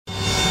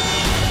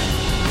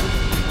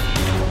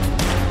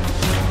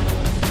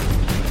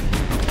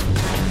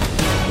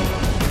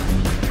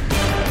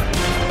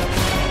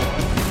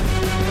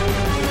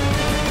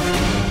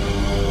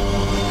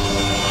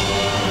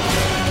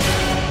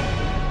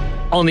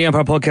On the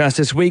Empire Podcast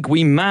this week,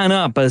 we man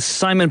up as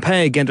Simon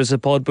Pegg enters the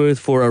pod booth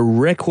for a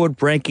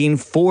record-breaking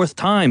fourth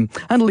time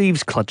and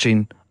leaves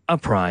clutching a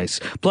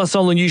prize. Plus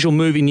all unusual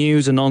movie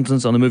news and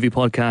nonsense on the movie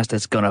podcast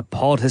that's gonna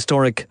pod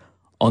historic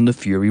on the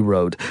Fury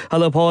Road.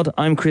 Hello pod,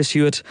 I'm Chris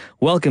Hewitt.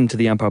 Welcome to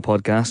the Empire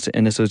Podcast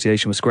in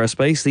association with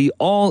Squarespace, the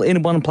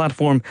all-in-one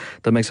platform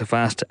that makes it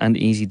fast and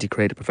easy to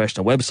create a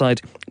professional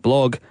website,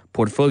 blog,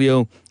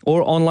 portfolio,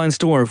 or online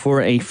store. For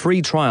a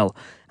free trial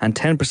and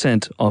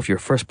 10% off your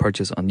first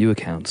purchase on new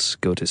accounts,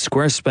 go to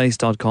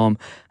squarespace.com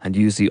and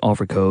use the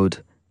offer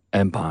code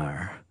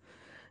EMPIRE.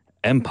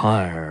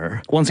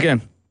 Empire. Once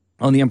again,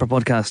 on the Empire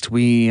Podcast,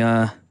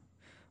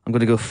 I'm going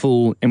to go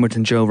full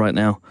Imerton Joe right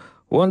now.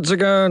 Once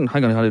again,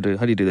 hang on, how do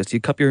you do this? Do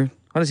you cup your...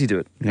 How does he do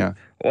it? Yeah.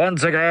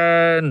 Once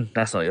again.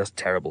 That's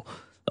terrible.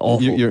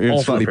 Awful. You're in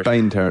awful slightly effort.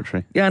 Bane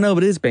territory. Yeah, no,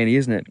 but it is Baney,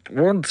 isn't it?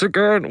 Once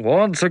again,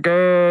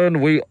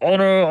 we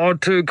honour our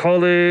two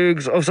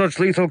colleagues of such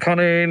lethal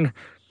cunning.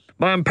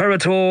 My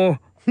Imperator,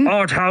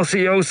 Art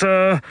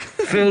Houseosa,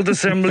 Phil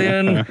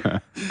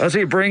DeSimblian, as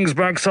he brings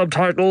back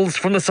subtitles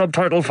from the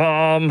subtitle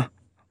farm.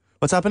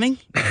 What's happening?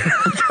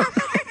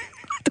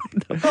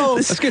 Oh,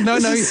 That's good. No,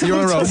 you're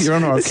on a roll. You're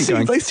on a roll. Keep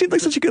going. It seemed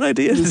like such a good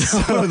idea.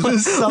 The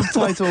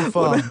subtitle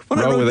farm.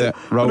 Roll with it.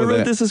 When I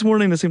wrote this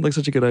morning, it seemed like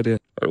such a good idea.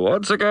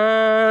 Once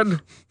again,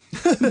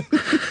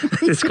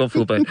 it's got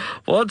full Bane.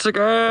 Once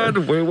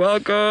again, we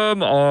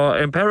welcome our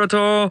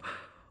Imperator,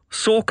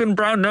 Sorkin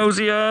Brown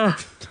Nosier,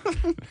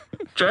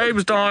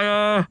 James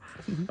Dyer,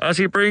 as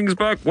he brings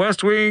back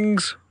West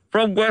Wings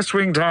from West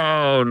Wing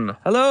Town.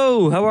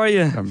 Hello, how are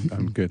you?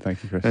 I'm good,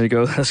 thank you, Chris. There you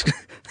go. Let's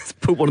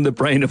put one in the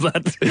brain of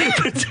that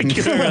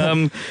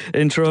particular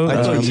intro.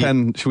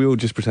 Should we all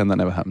just pretend that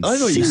never happened? I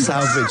thought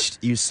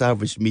you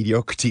salvaged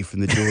mediocrity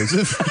from the jaws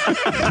of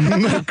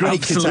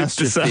great Absolute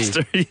catastrophe.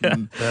 disaster.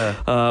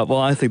 Yeah. Well,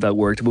 I think that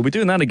worked. We'll be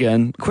doing that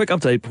again. Quick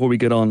update before we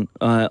get on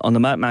the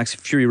Mad Max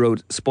Fury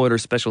Road spoiler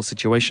special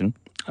situation.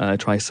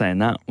 Try saying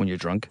that when you're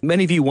drunk.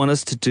 Many of you want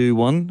us to do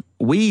one.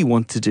 We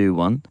want to do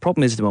one.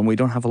 Problem is, at the moment, we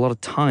don't have a lot of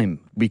time.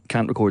 We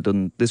can't record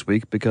them this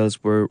week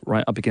because we're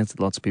right up against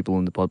lots of people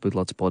in the pod booth,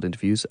 lots of pod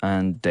interviews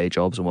and day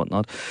jobs and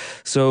whatnot.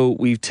 So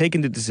we've taken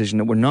the decision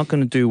that we're not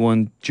going to do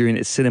one during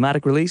its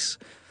cinematic release.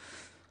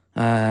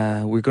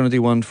 We're going to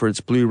do one for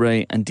its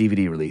Blu-ray and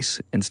DVD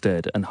release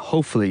instead. And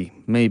hopefully,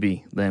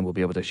 maybe, then we'll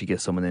be able to actually get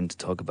someone in to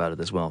talk about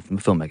it as well from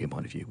a filmmaking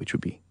point of view, which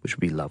would be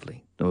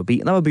lovely. That would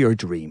be our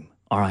dream.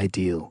 Our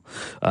ideal.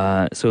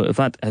 So if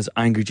that has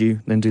angered you,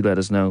 then do let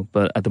us know.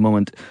 But at the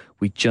moment,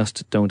 we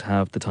just don't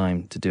have the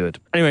time to do it.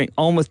 Anyway,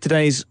 on with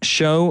today's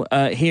show.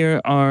 Here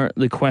are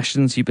the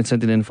questions you've been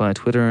sending in via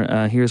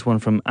Twitter. Here's one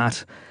from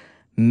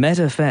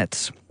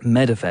 @Metafets,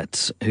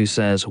 who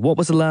says, what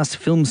was the last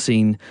film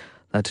scene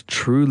that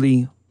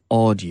truly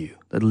awed you,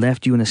 that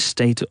left you in a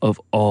state of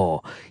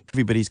awe?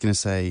 Everybody's going to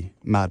say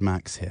Mad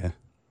Max here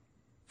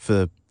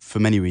for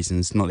many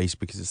reasons, not least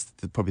because it's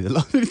probably the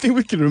only thing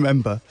we can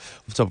remember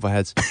off the top of our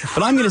heads.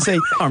 But I'm going to say...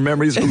 Our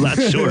memories are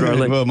that short, are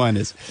they? Well, mine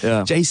is.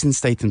 Yeah. Jason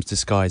Statham's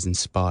disguise in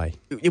Spy.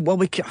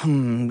 Well, it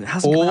hasn't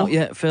come out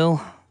yet, Phil.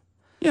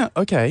 Yeah,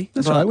 okay.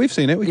 That's right, we've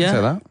seen it, we can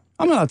say that.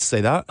 I'm allowed to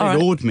say that. It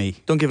awed me.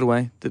 Don't give it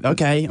away.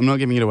 Okay, I'm not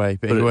giving it away,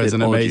 but it was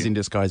an awed amazing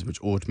disguise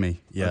which awed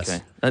me,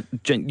 yes.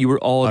 Okay. You were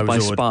awed by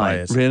awed Spy. by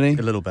it. Really?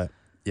 A little bit,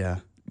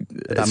 yeah.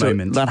 At that So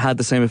moment. that had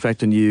the same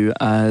effect on you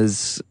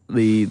as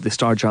the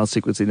Star Child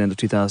sequence at the end of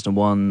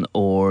 2001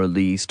 or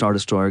the Star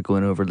Destroyer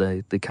going over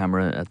the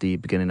camera at the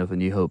beginning of A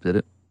New Hope, did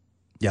it?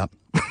 Yeah.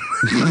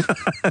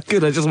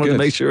 Good, I just wanted to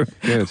make sure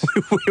Good.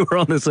 we were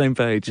on the same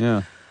page.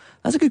 Yeah.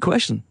 That's a good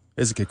question.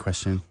 It's a good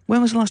question.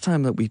 When was the last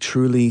time that we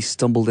truly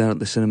stumbled out at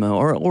the cinema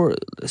or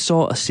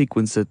saw a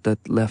sequence that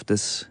left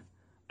us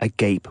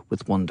agape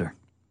with wonder?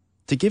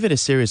 To give it a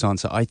serious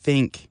answer, I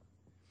think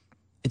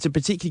it's a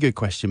particularly good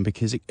question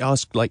because it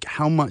asks like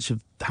how much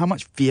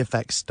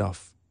VFX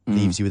stuff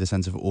leaves you with a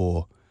sense of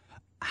awe.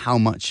 How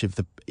much of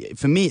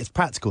for me, it's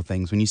practical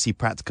things when you see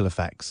practical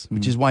effects,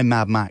 which is why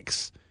Mad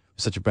Max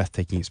was such a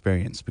breathtaking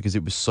experience because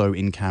it was so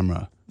in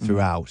camera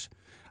throughout,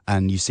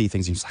 and you see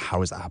things and you're just,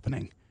 how is that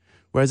happening?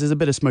 Whereas there's a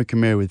bit of smoke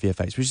and mirror with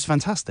VFX, which is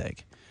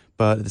fantastic,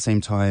 but at the same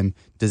time,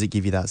 does it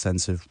give you that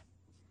sense of,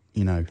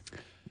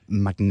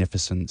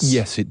 magnificence?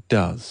 Yes, it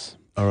does.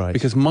 All right.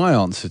 Because my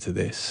answer to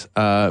this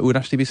would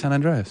actually be San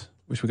Andreas,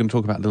 which we're going to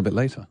talk about a little bit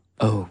later.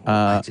 Oh,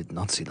 I did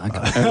not see that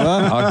coming.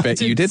 Well, I bet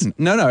you didn't.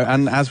 No,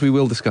 and as we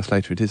will discuss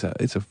later,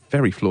 it's a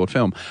very flawed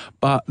film.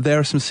 But there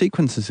are some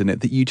sequences in it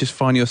that you just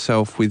find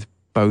yourself with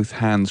both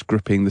hands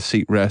gripping the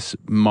seat rest,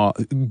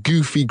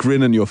 goofy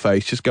grin on your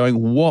face, just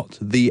going, what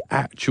the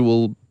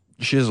actual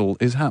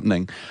shizzle is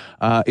happening?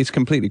 It's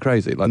completely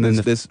crazy. Like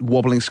there's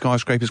wobbling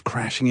skyscrapers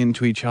crashing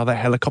into each other,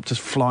 helicopters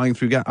flying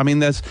through. I mean,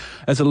 there's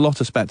a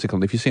lot of spectacle.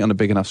 And if you see it on a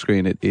big enough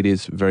screen, it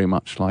is very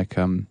much like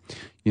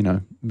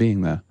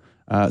being there.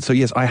 So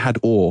yes, I had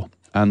awe,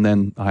 and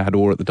then I had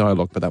awe at the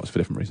dialogue, but that was for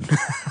different reasons.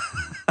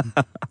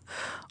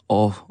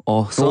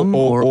 Awesome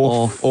or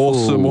awful?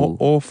 Awesome or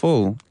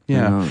awful.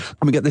 Yeah.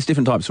 And we get this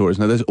different types of stories.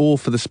 Now, there's awe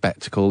for the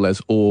spectacle.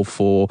 There's awe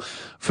for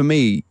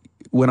me,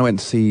 when I went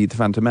to see The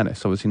Phantom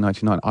Menace, obviously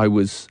 99, I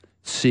was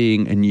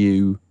seeing a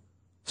new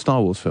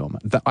Star Wars film.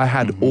 That I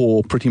had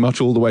awe pretty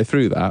much all the way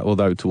through that,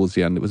 although towards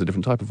the end it was a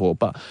different type of awe.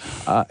 But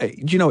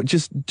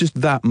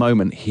just that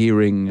moment,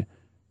 hearing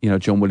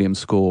John Williams'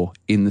 score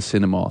in the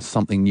cinema,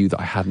 something new that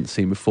I hadn't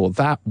seen before,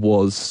 that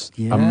was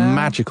a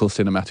magical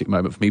cinematic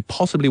moment for me.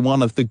 Possibly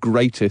one of the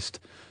greatest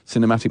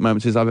cinematic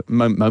moments.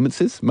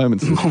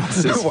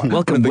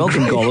 Welcome,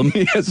 Gollum.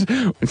 Yes,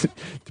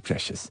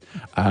 precious.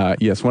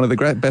 Yes, one of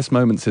the best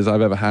moments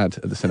I've ever had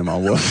at the cinema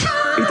was.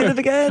 You did it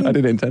again. I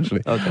did it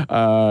intentionally.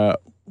 Okay.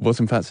 Was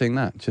in fact seeing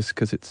that, just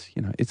because it's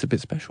it's a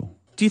bit special.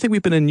 Do you think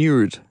we've been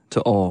inured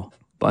to awe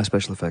by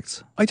special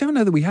effects? I don't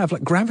know that we have.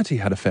 Like Gravity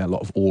had a fair lot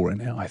of awe in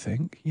it, I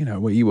think.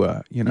 Where you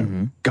were,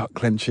 gut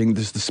clenching.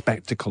 There's the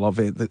spectacle of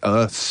it, the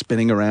Earth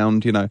spinning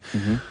around.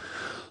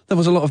 There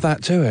was a lot of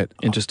that to it.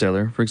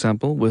 Interstellar, for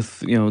example,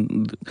 with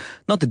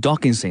not the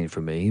docking scene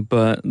for me,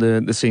 but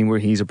the scene where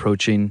he's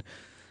approaching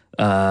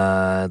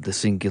the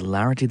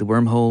singularity, the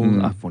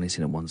wormhole. I've only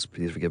seen it once.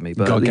 Please forgive me.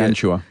 But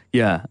Gargantua.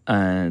 Yeah,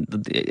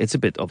 and it's a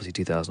bit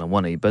obviously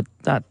 2001-y, but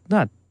that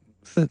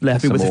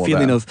left me with a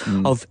feeling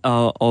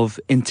of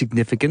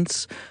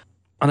insignificance,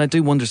 and I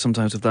do wonder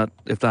sometimes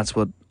if that's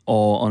what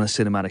awe on a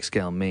cinematic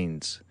scale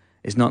means.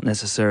 It's not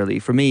necessarily,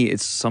 for me,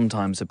 it's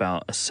sometimes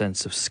about a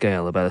sense of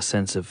scale, about a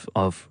sense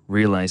of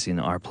realizing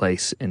our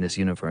place in this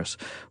universe,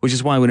 which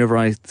is why whenever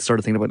I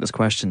started thinking about this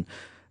question,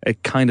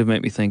 it kind of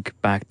made me think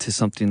back to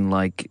something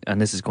like, and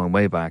this is going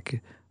way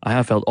back, I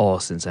have felt awe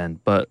since then,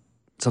 but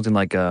something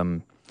like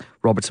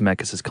Robert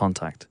Zemeckis'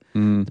 Contact,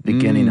 the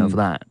beginning of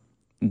that,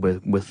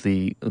 with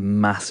the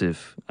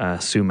massive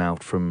zoom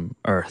out from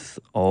Earth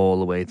all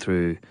the way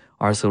through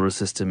our solar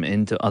system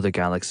into other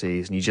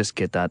galaxies, and you just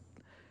get that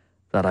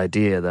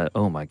idea that,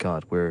 oh my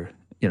God, we're,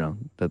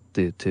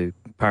 to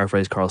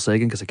paraphrase Carl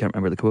Sagan, because I can't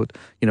remember the quote,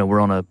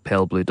 we're on a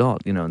pale blue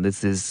dot, and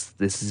this is,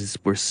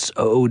 we're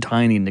so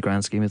tiny in the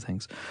grand scheme of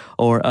things.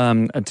 Or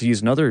to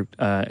use another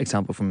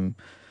example from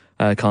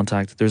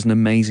Contact, there's an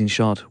amazing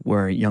shot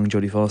where young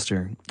Jodie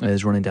Foster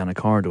is running down a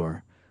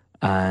corridor,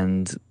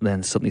 and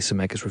then suddenly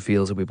Zemeckis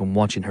reveals that we've been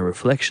watching her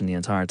reflection the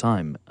entire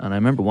time. And I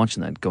remember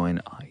watching that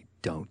going, I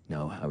don't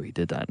know how he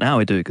did that. Now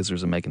I do, because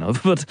there's a making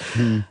of, but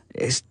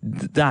it's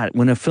that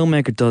when a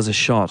filmmaker does a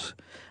shot,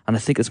 and I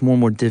think it's more and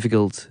more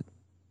difficult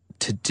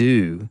to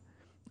do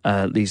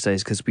these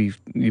days, because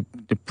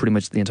pretty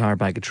much the entire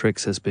bag of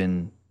tricks has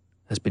been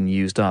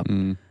used up.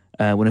 When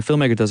a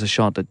filmmaker does a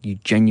shot that you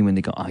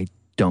genuinely go, I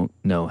don't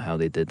know how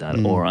they did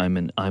that, or I'm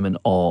in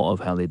awe of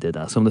how they did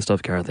that. Some of the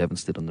stuff Gareth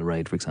Evans did on The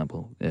Raid, for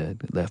example,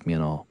 left me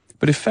in awe.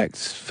 But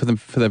effects, for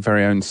their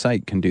very own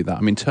sake, can do that.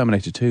 I mean,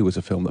 Terminator 2 was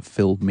a film that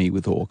filled me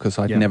with awe, because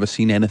I'd never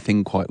seen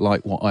anything quite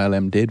like what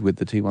ILM did with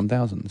the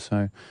T-1000.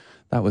 So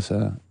that was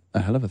a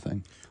hell of a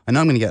thing. I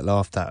know I'm going to get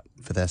laughed at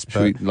for this, but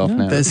should we laugh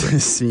now?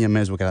 May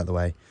as well get out of the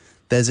way.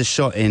 There's a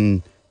shot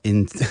in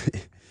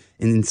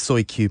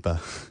Soy Cuba,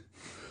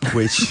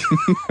 which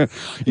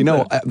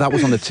that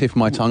was on the tip of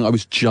my tongue. I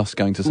was just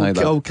going to say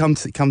that. I'll come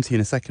to you in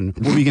a second.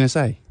 What were you going to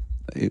say?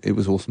 It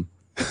was awesome.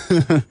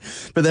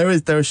 But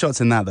there are shots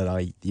in that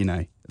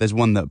there's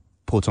one that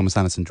Paul Thomas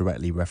Anderson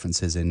directly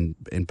references in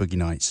Boogie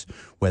Nights,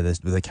 where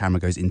the camera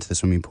goes into the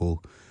swimming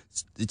pool.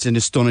 It's an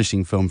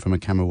astonishing film from a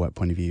camera work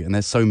point of view, and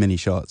there's so many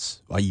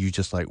shots. Are you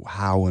just like,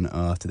 how on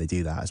earth do they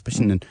do that?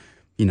 Especially in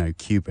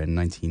Cuba in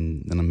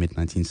the mid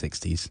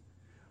 1960s.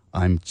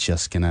 I'm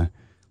just gonna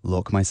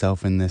lock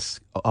myself in this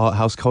art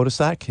house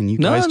cul-de-sac, and you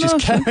guys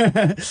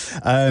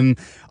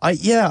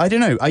I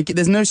don't know.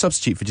 There's no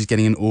substitute for just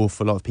getting an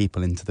awful lot of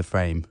people into the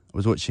frame. I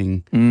was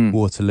watching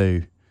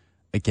Waterloo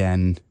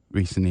again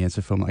recently. It's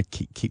a film I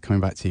keep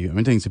coming back to. I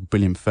mean, it's a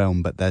brilliant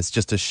film, but there's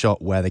just a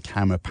shot where the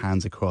camera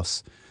pans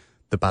across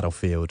the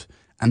battlefield,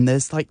 and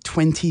there's like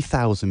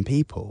 20,000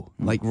 people,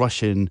 like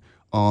Russian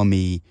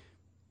army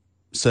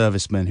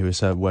servicemen who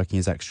are working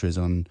as extras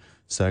on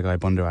Sergei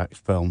Bondarak's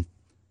film,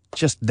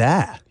 just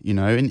there, and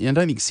I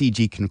don't think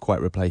CG can quite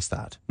replace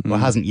that. Well, it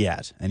hasn't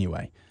yet,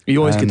 anyway. You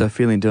always get that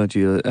feeling, don't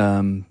you?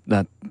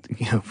 That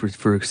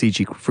for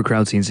CG, for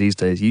crowd scenes these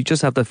days, you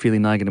just have that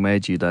feeling nagging away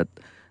at you that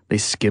they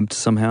skimped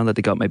somehow, that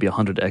they got maybe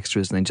 100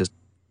 extras and then just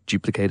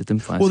duplicated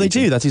them. Well, they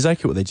do. That's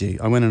exactly what they do.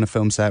 I went on a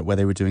film set where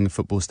they were doing a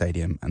football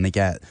stadium, and they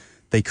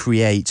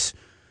create,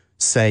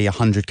 say,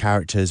 100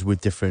 characters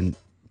with different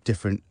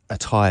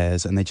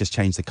attires, and they just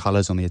change the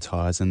colours on the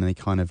attires, and they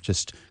kind of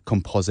just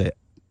composite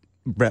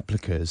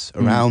replicas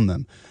around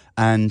them.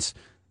 And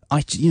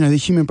the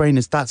human brain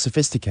is that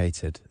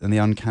sophisticated, and the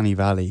uncanny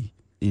valley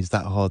is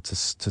that hard to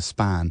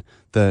span,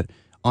 that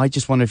I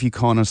just wonder if you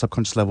can't on a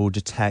subconscious level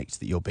detect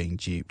that you're being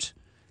duped,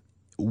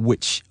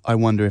 which I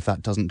wonder if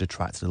that doesn't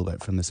detract a little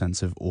bit from the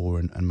sense of awe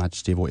and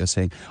majesty of what you're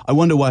seeing. I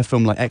wonder why a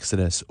film like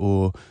Exodus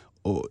or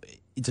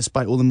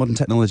despite all the modern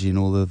technology and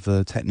all of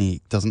the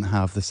technique, doesn't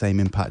have the same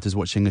impact as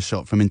watching a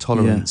shot from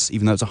Intolerance,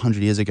 even though it's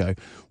 100 years ago,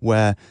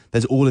 where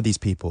there's all of these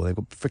people, they've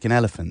got freaking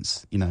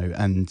elephants,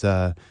 and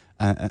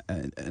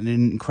an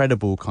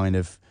incredible kind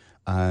of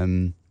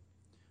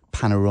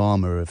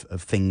panorama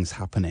of things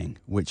happening,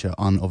 which are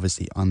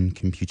obviously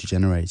uncomputer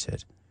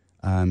generated.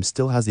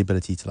 still has the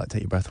ability to like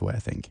take your breath away, I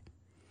think.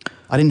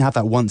 I didn't have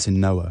that once in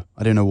Noah.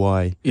 I don't know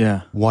why.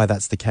 Yeah. Why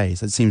that's the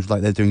case. It seems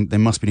like they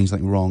must be doing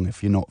something wrong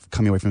if you're not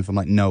coming away from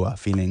like Noah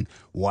feeling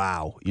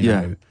wow, you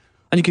know.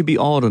 And you could be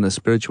awed on a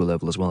spiritual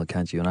level as well,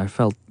 can't you? And I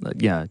felt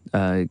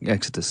that,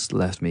 Exodus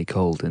left me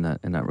cold in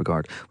that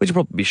regard, which you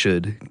probably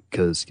should,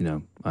 because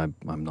I'm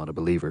not a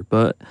believer.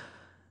 But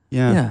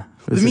the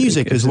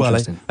music as well.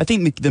 I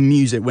think the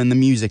music, when the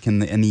music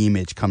and the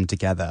image come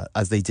together,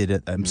 as they did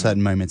at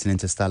certain moments in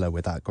Interstellar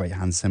with that great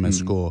Hans Zimmer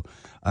score,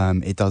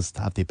 it does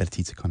have the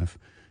ability to kind of,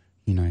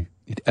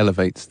 it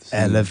elevates the soul.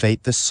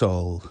 Elevate the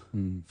soul,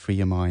 free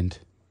your mind.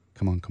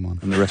 Come on.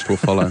 And the rest will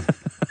follow.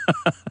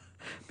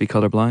 Be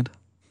colourblind.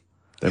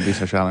 Don't be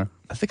so shallow.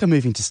 I think I'm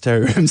moving to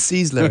Stereo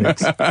MC's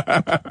lyrics.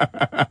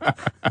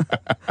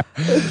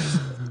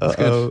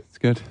 It's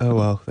good. Oh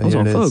well, That was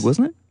on Vogue,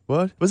 wasn't it?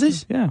 What was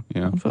it? Yeah,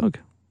 on Vogue.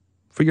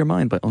 Free Your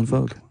Mind by On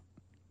Vogue.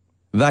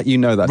 That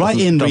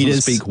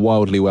doesn't speak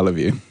wildly well of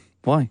you.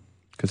 Why?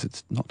 Because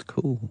it's not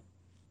cool.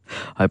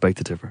 I beg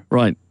to differ.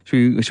 Right,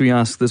 should we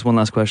ask this one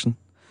last question?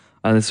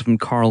 This is from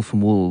Carl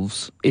from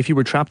Wolves. If you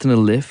were trapped in a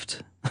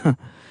lift,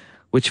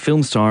 which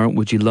film star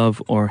would you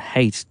love or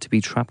hate to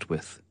be trapped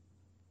with?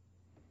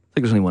 I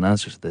think there's only one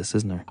answer to this,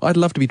 isn't there? I'd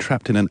love to be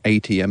trapped in an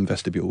ATM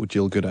vestibule with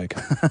Jill Goodacre.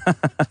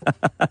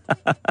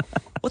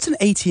 What's an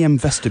ATM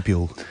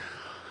vestibule?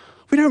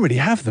 We don't really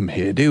have them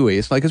here, do we?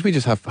 It's like, because we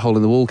just have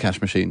hole-in-the-wall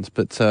cash machines.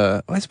 But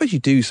I suppose you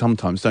do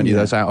sometimes, don't you?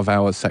 Those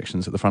out-of-hours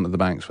sections at the front of the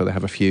banks where they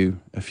have a few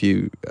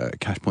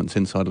cash points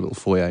inside a little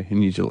foyer. You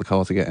need your little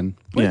car to get in.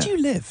 Where do you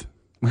live?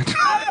 Where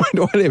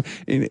do I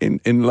live?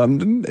 In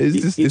London?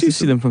 You do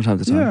see them from time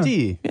to time. Yeah. Do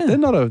you? Yeah. They're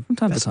not a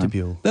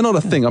vestibule. They're not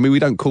a thing. I mean, we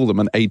don't call them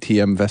an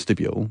ATM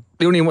vestibule.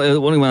 The only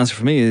one answer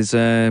for me is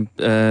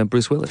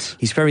Bruce Willis.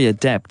 He's very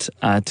adept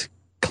at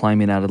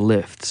climbing out of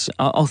lifts.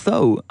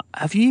 Although,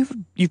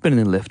 you've been in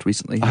a lift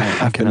recently? I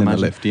have been in a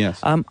lift, yes.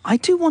 I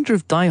do wonder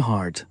if Die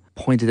Hard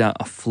pointed out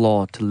a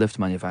flaw to lift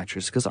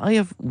manufacturers, because I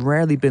have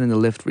rarely been in a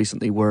lift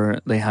recently where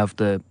they have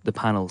the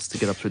panels to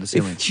get up through the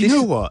ceiling. Do you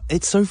know what?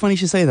 It's so funny you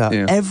should say that.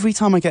 Yeah. Every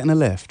time I get in a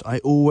lift, I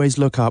always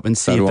look up and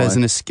see if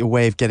there's a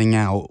way of getting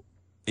out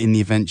in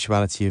the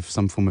eventuality of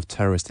some form of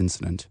terrorist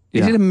incident.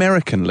 Is it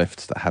American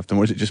lifts that have them,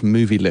 or is it just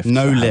movie lifts?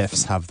 No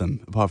lifts have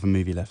them, apart from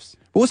movie lifts.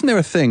 But wasn't there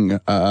a thing,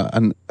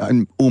 and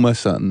I'm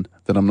almost certain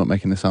that I'm not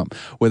making this up,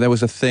 where there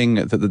was a thing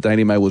that the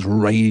Daily Mail was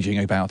raging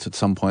about at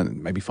some point,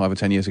 maybe 5 or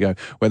 10 years ago,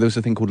 where there was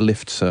a thing called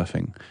lift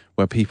surfing,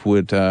 where people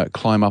would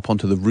climb up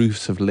onto the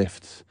roofs of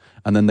lifts,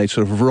 and then they'd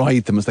sort of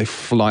ride them as they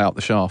fly up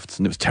the shafts,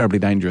 and it was terribly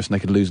dangerous, and they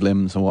could lose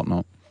limbs and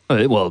whatnot.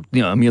 Well,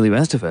 Emilio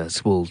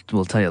Estevez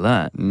will tell you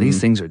that. These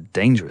things are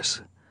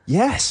dangerous.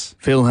 Yes.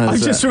 Phil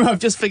has... I've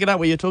just figured out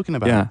what you're talking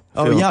about. Yeah.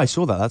 Oh, yeah, I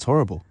saw that. That's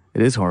horrible.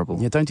 It is horrible.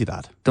 Yeah, don't do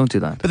that. Don't do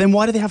that. But then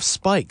why do they have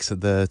spikes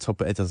at the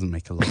top? It doesn't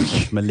make a lot of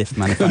sense from a lift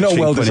manufacturer. They're not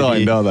well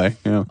designed, are they?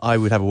 Yeah. I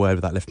would have a word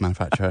with that lift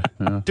manufacturer.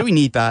 Do we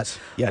need that?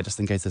 Yeah, just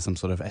in case there's some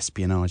sort of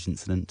espionage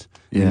incident.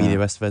 Yeah.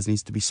 Emilio Estevez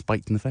needs to be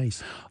spiked in the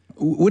face.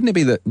 Wouldn't it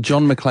be that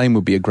John McClane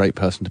would be a great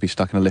person to be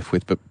stuck in a lift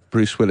with, but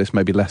Bruce Willis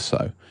maybe less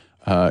so?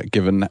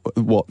 Given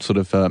what sort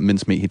of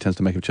mincemeat he tends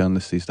to make of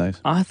journalists these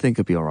days. I think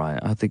it'd be all right.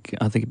 I think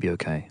it'd be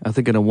okay. I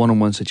think in a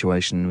one-on-one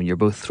situation, when you're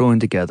both thrown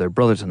together,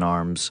 brothers in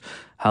arms,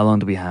 how long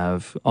do we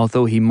have?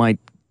 Although he might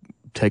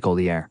take all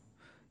the air.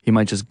 He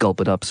might just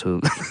gulp it up so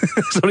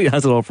he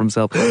has it all for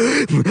himself.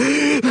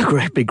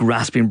 Great big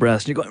rasping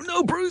breath. And you're going,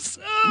 no, Bruce!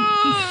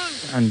 Ah!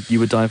 And you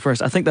would die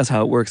first. I think that's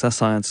how it works. That's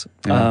science.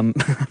 Yeah. I'm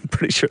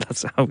pretty sure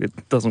that's how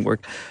it doesn't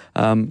work.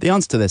 The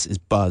answer to this is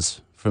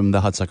Buzz from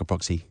the Hudsucker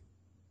Proxy.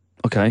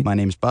 Okay. My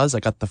name's Buzz. I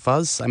got the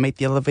fuzz. I make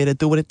the elevator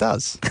do what it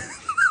does.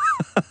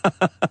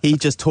 He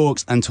just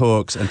talks and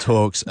talks and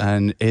talks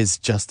and is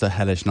just a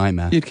hellish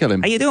nightmare. You'd kill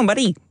him. How you doing,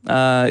 buddy?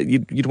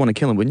 You'd want to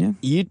kill him, wouldn't you?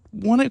 You'd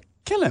want to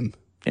kill him.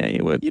 Yeah,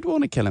 you would. You'd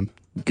want to kill him.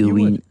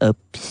 Going up,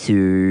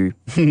 sir.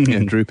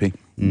 Yeah, droopy.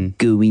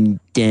 Going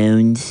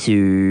down,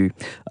 sir.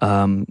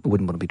 Wouldn't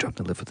want to be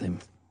trapped in a lift with him.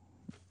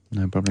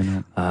 No, probably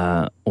not.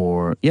 John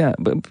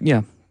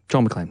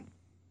McClane.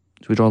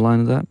 Should we draw a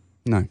line at that?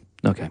 No.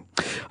 Okay.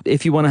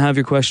 If you want to have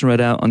your question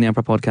read out on the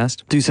Empire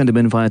Podcast, do send them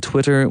in via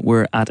Twitter.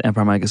 We're at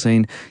Empire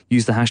Magazine.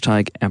 Use the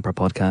hashtag Empire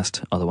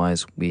Podcast.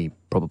 Otherwise, we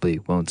probably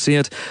won't see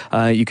it.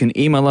 You can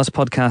email us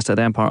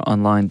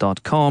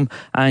podcast@empireonline.com,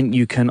 and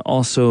you can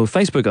also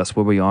Facebook us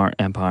where we are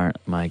Empire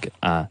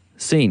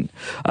Magazine.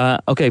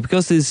 Okay,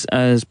 because this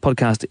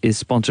podcast is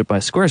sponsored by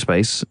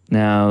Squarespace,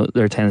 now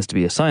there tends to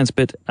be a science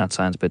bit. That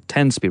science bit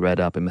tends to be read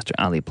up by Mr.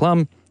 Ali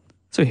Plum.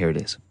 So here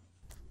it is.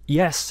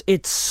 Yes,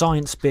 it's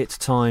Science Bit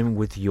time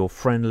with your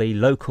friendly,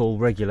 local,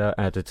 regular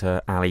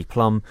editor, Ali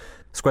Plum.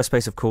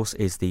 Squarespace, of course,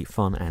 is the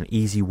fun and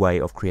easy way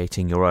of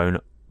creating your own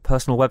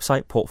personal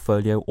website,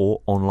 portfolio,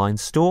 or online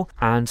store.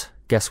 And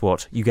guess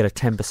what? You get a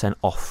 10%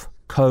 off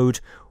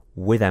code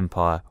with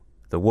Empire.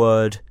 The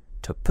word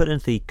to put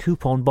into the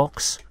coupon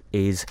box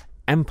is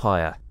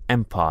Empire.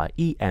 Empire.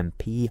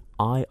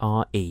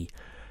 E-M-P-I-R-E.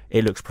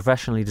 It looks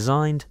professionally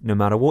designed, no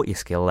matter what your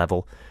skill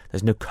level.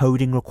 There's no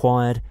coding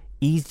required.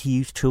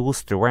 Easy-to-use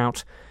tools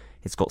throughout.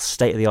 It's got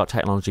state-of-the-art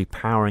technology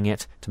powering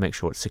it to make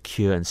sure it's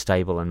secure and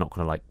stable and not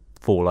going to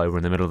fall over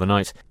in the middle of the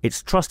night.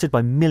 It's trusted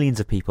by millions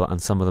of people and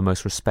some of the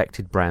most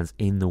respected brands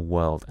in the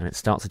world, and it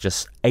starts at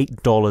just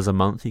 $8 a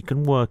month. You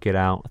can work it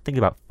out. I think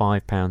about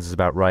 £5 is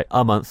about right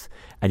a month,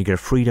 and you get a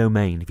free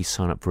domain if you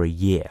sign up for a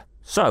year.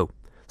 So,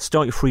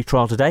 start your free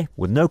trial today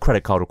with no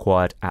credit card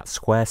required at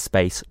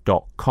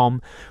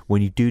squarespace.com.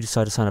 When you do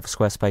decide to sign up for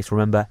Squarespace,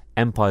 remember,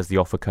 Empire's the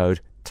offer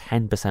code,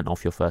 10%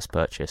 off your first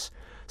purchase.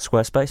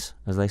 Squarespace,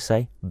 as they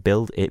say,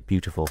 build it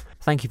beautiful.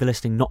 Thank you for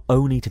listening not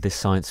only to this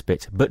science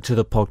bit, but to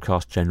the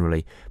podcast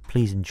generally.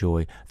 Please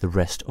enjoy the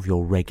rest of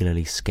your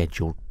regularly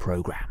scheduled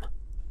programme.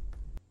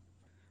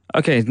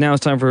 Okay, now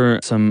it's time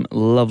for some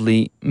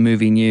lovely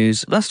movie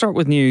news. Let's start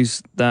with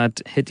news that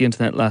hit the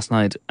internet last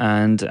night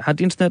and had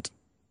the internet,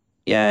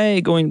 yay,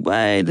 going,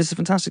 way, this is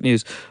fantastic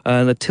news.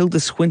 That Tilda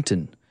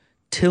Swinton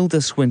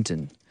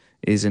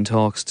is in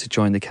talks to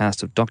join the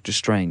cast of Doctor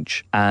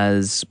Strange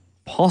as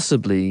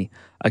possibly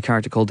a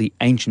character called the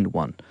Ancient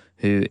One,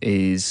 who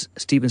is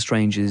Stephen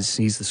Strange's.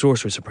 He's the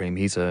Sorcerer Supreme.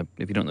 If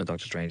you don't know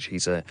Doctor Strange,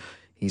 he's a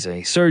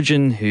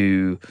surgeon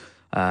who,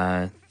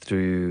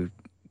 through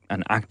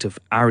an act of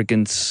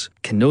arrogance,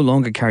 can no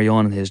longer carry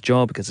on in his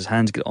job because his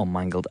hands get all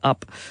mangled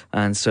up,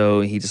 and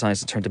so he decides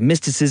to turn to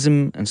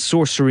mysticism and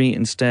sorcery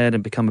instead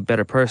and become a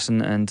better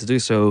person. And to do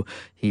so,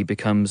 he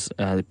becomes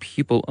the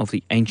pupil of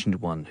the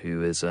Ancient One,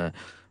 who is an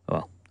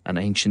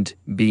ancient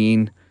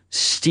being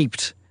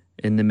steeped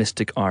in the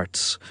mystic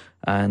arts.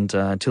 And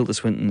Tilda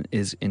Swinton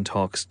is in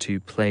talks to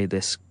play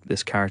this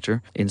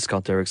character in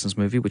Scott Derrickson's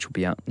movie, which will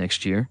be out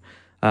next year.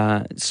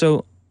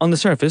 So, on the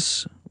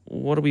surface,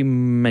 what do we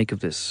make of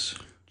this,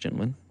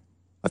 gentlemen?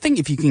 I think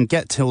if you can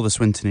get Tilda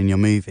Swinton in your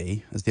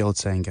movie, as the old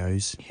saying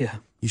goes,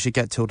 you should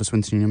get Tilda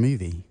Swinton in your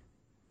movie.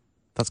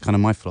 That's kind of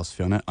my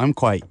philosophy on it. I'm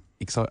quite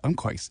excited. I'm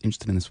quite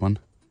interested in this one.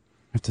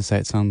 I have to say,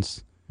 it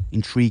sounds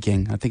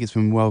intriguing. I think it's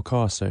been well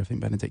cast, so I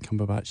think Benedict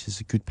Cumberbatch is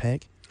a good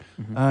Pegg.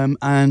 Mm-hmm.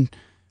 And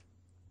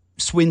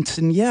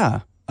Swinton,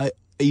 yeah. Are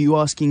you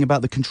asking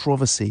about the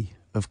controversy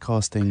of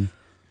casting?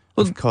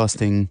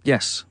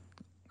 Yes,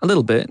 a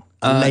little bit.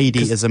 A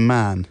lady as a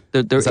man.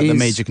 Is that the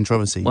major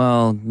controversy?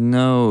 Well,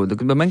 no.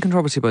 The main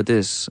controversy about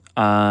this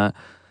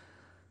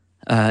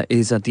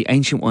is that the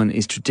Ancient One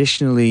is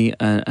traditionally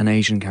an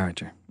Asian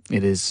character.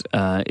 It is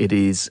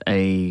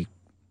a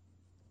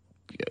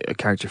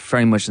character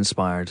very much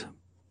inspired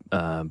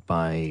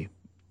by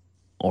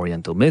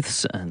Oriental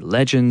myths and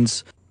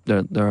legends.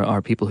 There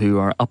are people who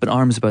are up in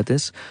arms about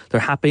this.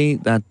 They're happy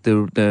that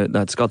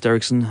that Scott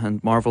Derrickson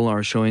and Marvel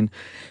are showing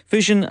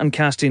vision and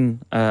casting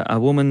a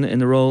woman in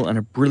the role, and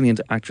a brilliant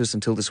actress in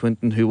Tilda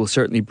Swinton, who will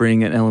certainly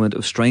bring an element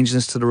of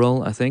strangeness to the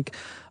role, I think.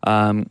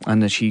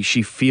 And that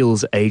she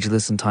feels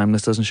ageless and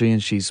timeless, doesn't she?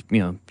 And she's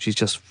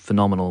just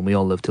phenomenal. And we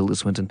all love Tilda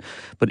Swinton.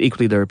 But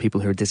equally, there are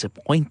people who are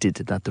disappointed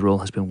that the role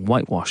has been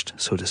whitewashed,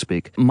 so to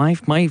speak.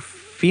 My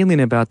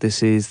feeling about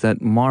this is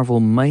that Marvel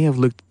may have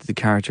looked at the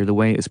character the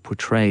way it's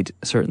portrayed,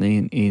 certainly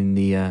in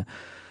the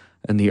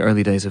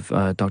early days of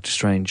Doctor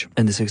Strange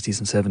in the 60s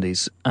and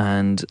 70s,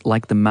 and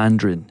like the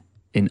Mandarin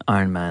in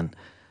Iron Man,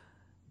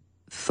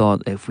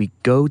 thought if we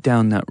go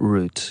down that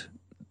route,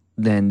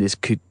 then this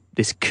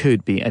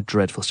could be a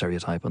dreadful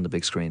stereotype on the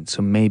big screen.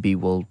 So maybe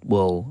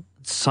we'll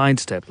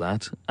sidestep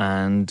that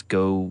and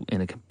go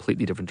in a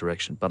completely different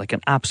direction. But I can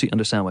absolutely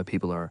understand why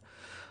people are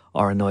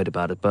annoyed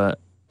about it. But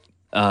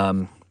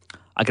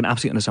I can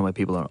absolutely understand why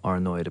people are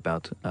annoyed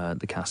about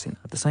the casting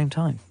at the same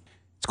time.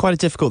 It's quite a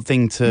difficult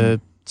thing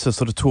to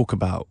sort of talk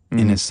about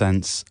in a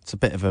sense. It's a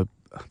bit of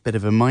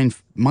a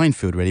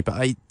minefield, really.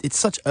 But it's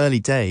such early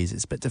days.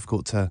 It's a bit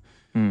difficult to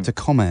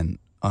comment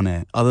on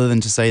it, other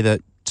than to say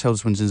that Tilda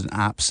Swinton is an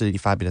absolutely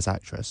fabulous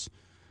actress.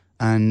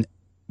 And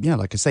yeah,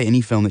 like I say,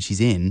 any film that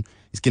she's in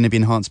is going to be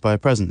enhanced by her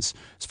presence.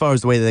 As far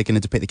as the way that they're going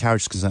to depict the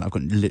character is concerned, I've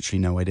got literally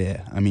no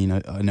idea. I mean,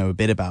 I know a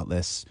bit about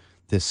this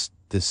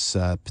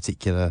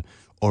particular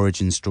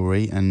origin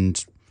story,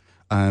 and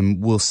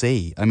we'll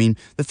see. I mean,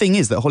 the thing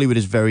is that Hollywood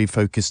is very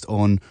focused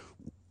on,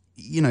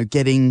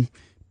 getting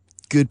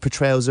good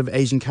portrayals of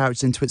Asian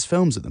characters into its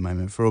films at the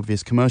moment for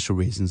obvious commercial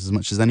reasons as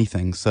much as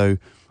anything. So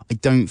I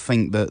don't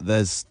think that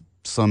there's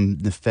some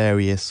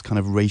nefarious kind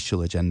of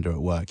racial agenda at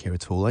work here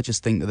at all. I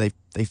just think that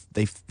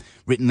they've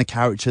written the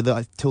character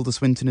that Tilda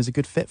Swinton is a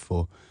good fit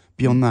for.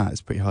 Beyond that,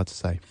 it's pretty hard to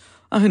say.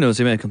 Who knows?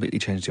 They may have completely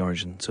changed the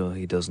origin, so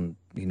he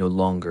no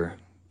longer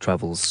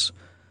travels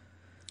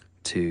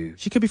to...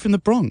 She could be from the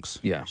Bronx.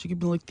 Yeah. She could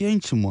be like the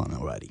Ancient One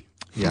already.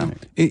 Yeah.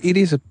 It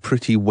is a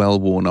pretty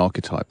well-worn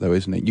archetype, though,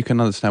 isn't it? You can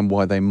understand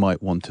why they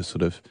might want to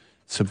sort of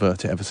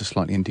subvert it ever so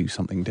slightly and do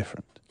something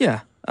different.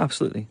 Yeah,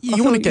 absolutely.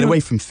 You want to get away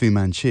from Fu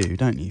Manchu,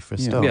 don't you, for a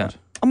start? Yeah.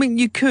 I mean,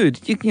 you could.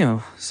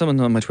 Someone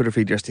on my Twitter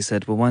feed yesterday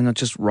said, well, why not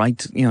just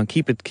write,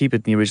 keep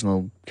it the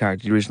original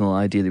character, the original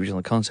idea, the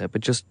original concept,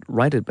 but just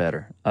write it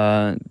better.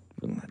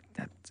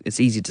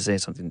 It's easy to say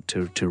something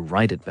to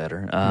write it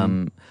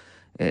better.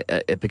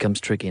 It becomes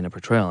tricky in a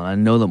portrayal. And I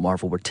know that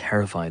Marvel were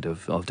terrified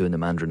of doing the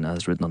Mandarin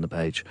as written on the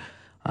page,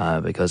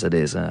 because it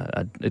is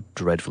a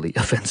dreadfully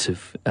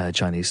offensive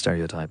Chinese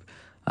stereotype.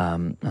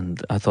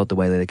 And I thought the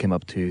way that they came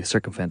up to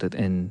circumvent it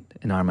in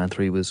Iron Man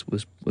 3 was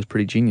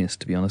pretty genius,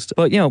 to be honest.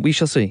 But, we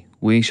shall see.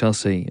 We shall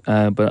see.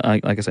 But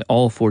like I say,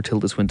 all for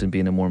Tilda Swinton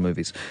being in more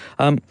movies.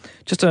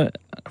 Just a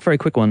very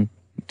quick one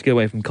to get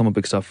away from comic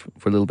book stuff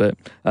for a little bit.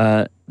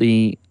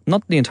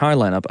 Not the entire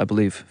lineup, I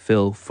believe,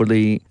 Phil, for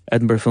the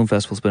Edinburgh Film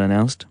Festival has been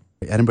announced.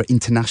 Edinburgh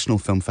International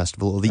Film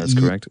Festival, or the That's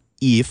correct.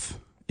 EIF,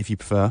 if you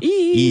prefer.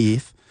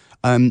 EIF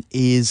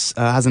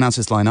has announced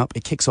its lineup.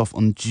 It kicks off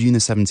on June the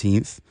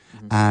 17th,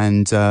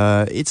 and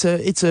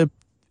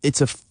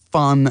it's a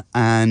fun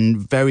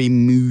and very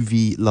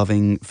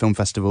movie-loving film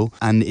festival,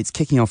 and it's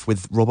kicking off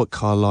with Robert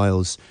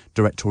Carlyle's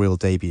directorial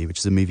debut, which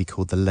is a movie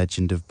called The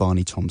Legend of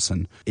Barney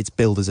Thompson. It's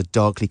billed as a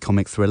darkly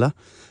comic thriller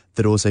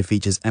that also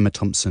features Emma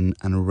Thompson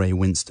and Ray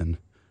Winston.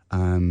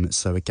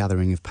 So a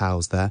gathering of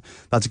pals there.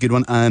 That's a good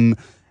one.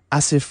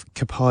 Asif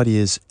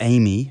Kapadia's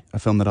Amy, a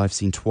film that I've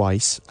seen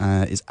twice,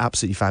 is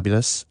absolutely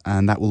fabulous,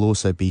 and that will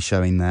also be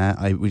showing there.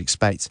 I would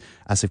expect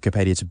Asif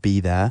Kapadia to be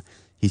there.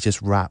 He's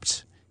just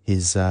wrapped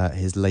his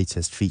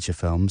latest feature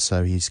film,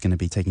 so he's going to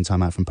be taking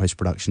time out from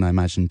post-production, I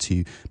imagine,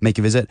 to make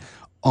a visit.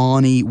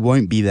 Arnie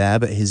won't be there,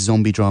 but his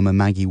zombie drama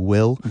Maggie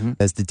will.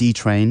 There's The D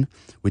Train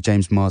with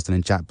James Marsden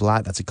and Jack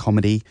Black. That's a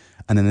comedy.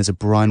 And then there's a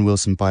Brian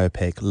Wilson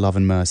biopic, Love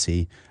and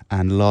Mercy,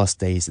 and Last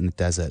Days in the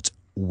Desert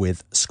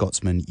with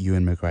Scotsman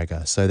Ewan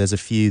McGregor. So there's a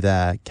few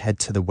there. Head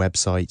to the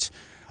website,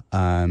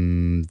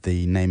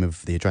 the name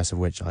of the address of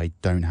which I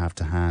don't have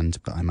to hand,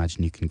 but I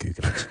imagine you can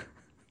Google it.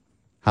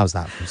 How's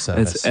that for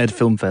service? It's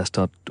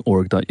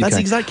edfilmfest.org.uk. That's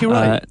exactly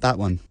right. That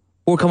one.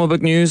 More comic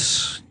book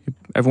news.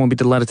 Everyone will be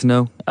delighted to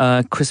know.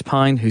 Chris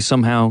Pine, who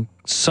somehow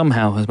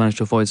has managed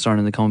to avoid starring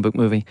in the comic book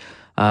movie,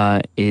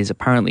 is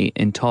apparently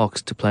in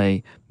talks to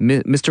play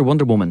Mr.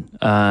 Wonder Woman,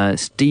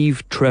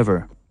 Steve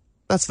Trevor.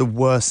 That's the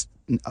worst.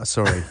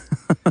 Sorry.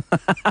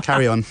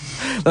 Carry on.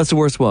 That's the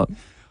worst what?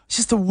 It's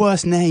just the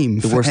worst name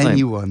for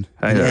anyone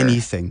in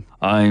anything.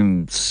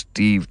 I'm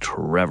Steve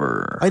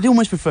Trevor. I'd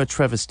almost prefer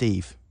Trevor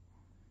Steve.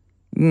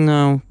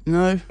 No.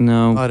 No?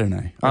 No. I don't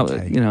know.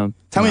 Okay.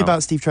 Tell me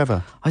about Steve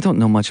Trevor. I don't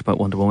know much about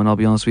Wonder Woman, I'll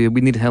be honest with you.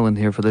 We need Helen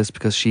here for this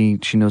because she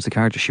knows the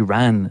character. She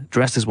ran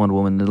dressed as Wonder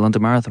Woman in the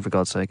London Marathon, for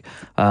God's sake.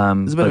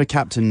 There's a bit of a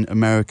Captain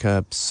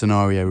America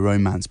scenario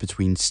romance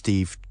between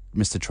Steve,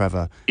 Mr.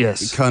 Trevor.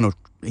 Yes. Colonel,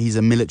 he's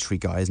a military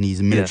guy, isn't he? He's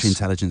a military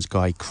intelligence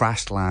guy,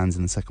 crash lands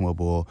in the Second World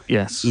War.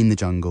 Yes. In the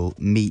jungle,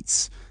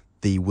 meets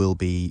the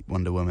will-be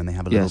Wonder Woman. They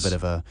have a little bit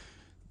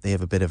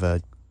of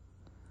a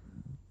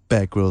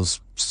Bear Grylls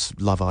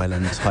Love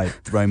Island type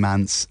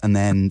romance, and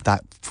then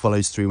that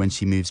follows through when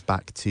she moves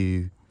back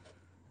to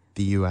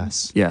the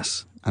US.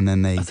 Yes. And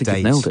then they I think date.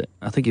 you've nailed it.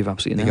 I think you've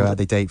absolutely nailed it.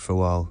 They date for a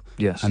while.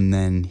 Yes. And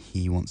then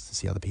he wants to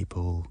see other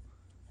people.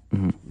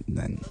 And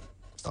then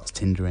starts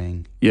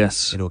Tindering.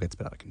 Yes. It all gets a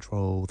bit out of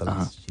control.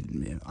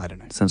 I don't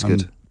know. Sounds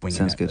good.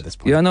 Sounds good. At this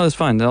point. Yeah, no, it's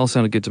fine. That all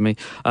sounded good to me.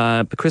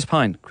 But Chris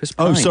Pine.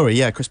 Oh, sorry.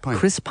 Yeah, Chris Pine.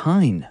 Chris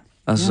Pine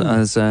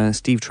as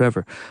Steve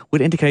Trevor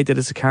would indicate that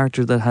it's a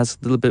character that has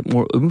a little bit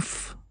more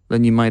oomph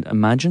than you might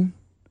imagine.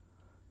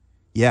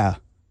 Yeah.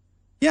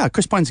 Yeah,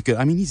 Chris Pine's good.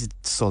 I mean, he's a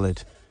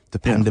solid,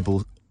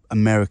 dependable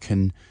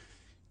American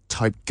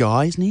type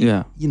guy, isn't he?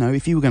 Yeah.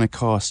 If you were going to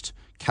cast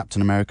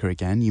Captain America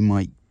again, you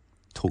might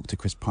talk to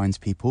Chris Pine's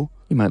people.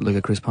 You might look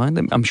at Chris Pine.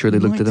 I'm sure they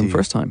looked at him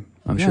first time.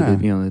 I'm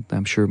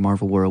sure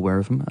Marvel were aware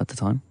of him at the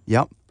time.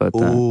 Yep. But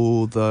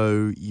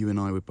although you and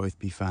I would both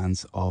be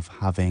fans of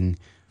having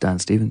Dan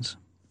Stevens.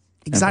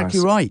 Exactly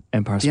right.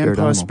 Empire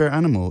Spirit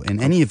Animal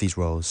in any of these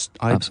roles.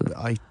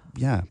 Absolutely.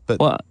 But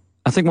well,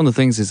 I think one of the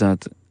things is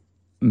that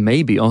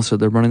maybe also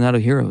they're running out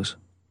of heroes.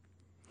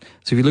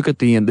 So if you look at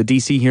the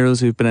DC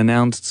heroes who've been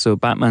announced, so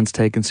Batman's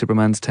taken,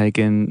 Superman's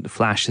taken,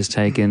 Flash is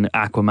taken,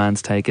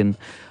 Aquaman's taken.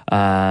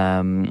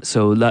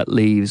 So that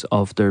leaves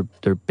of their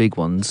big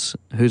ones.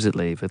 Who's it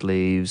leave? It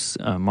leaves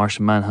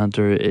Martian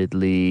Manhunter. It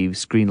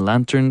leaves Green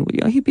Lantern.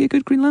 Yeah, he'd be a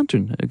good Green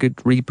Lantern, a good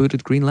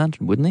rebooted Green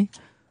Lantern, wouldn't he?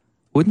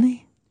 Wouldn't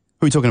he?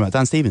 Who are we talking about?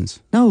 Dan Stevens?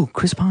 No,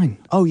 Chris Pine.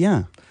 Oh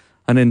yeah.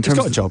 And in He's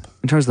got a job.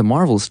 In terms of the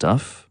Marvel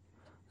stuff,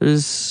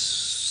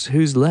 there's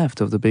who's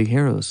left of the big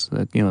heroes?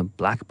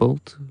 Black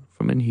Bolt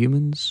from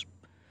Inhumans.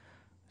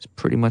 It's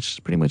pretty much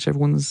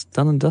everyone's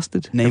done and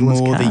dusted.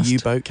 Namor, the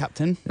U-boat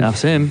captain.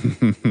 That's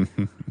him.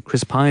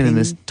 Chris Pine and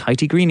his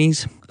tighty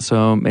greenies.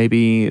 So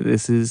maybe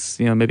this is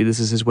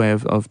his way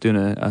of doing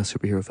a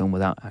superhero film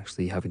without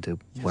actually having to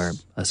wear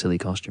a silly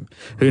costume.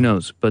 Who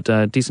knows?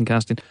 But decent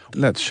casting.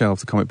 Let's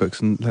shelve the comic books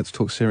and let's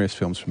talk serious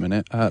films for a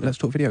minute. Let's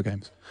talk video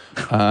games.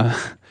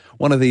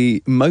 One of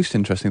the most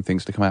interesting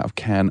things to come out of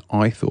Cannes,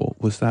 I thought,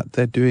 was that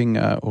they're doing,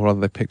 or rather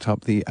they picked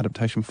up the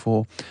adaptation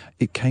for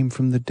It Came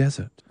from the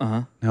Desert.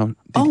 Uh-huh. Now,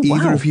 did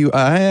either of you...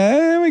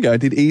 there we go.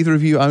 Did either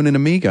of you own an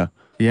Amiga?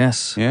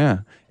 Yes.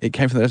 Yeah. It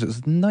Came from the Desert. It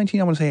was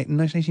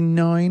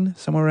 1989,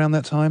 somewhere around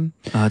that time.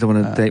 I don't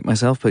want to date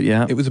myself, but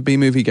yeah. It was a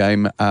B-movie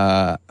game.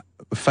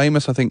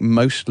 Famous, I think,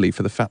 mostly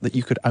for the fact that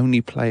you could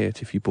only play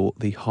it if you bought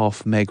the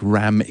half-meg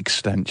RAM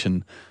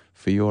extension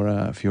for your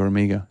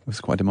Amiga. It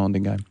was quite a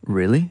demanding game.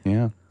 Really?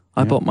 Yeah.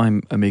 I bought my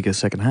Amiga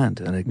second-hand,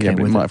 and it came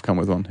but with it might have come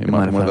with one. It might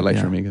have been one of the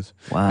later Amigas.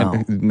 Wow.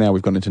 And now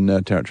we've gone into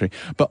nerd territory.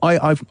 But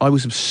I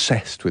was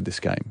obsessed with this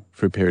game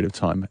for a period of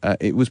time.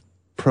 It was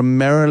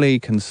primarily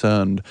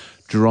concerned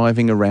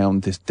driving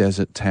around this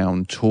desert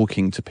town,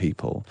 talking to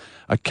people,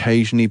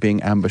 occasionally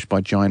being ambushed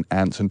by giant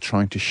ants and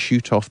trying to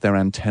shoot off their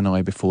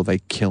antennae before they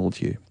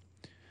killed you.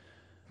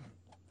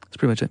 That's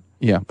pretty much it.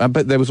 Yeah,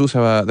 but there was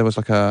also it was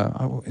like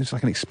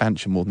an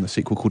expansion more than the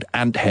sequel called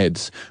Ant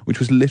Heads, which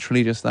was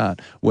literally just that,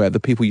 where the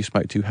people you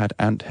spoke to had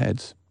ant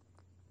heads.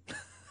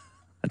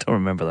 I don't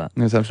remember that.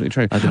 That's absolutely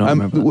true. I do not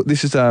remember that.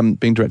 This is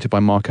being directed by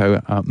Marco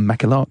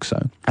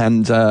Macalarzo,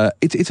 and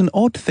it's an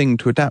odd thing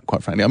to adapt,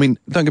 quite frankly. I mean,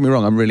 don't get me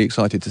wrong, I'm really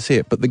excited to see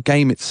it, but the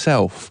game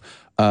itself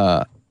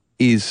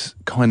is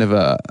kind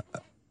of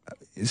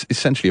is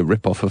essentially a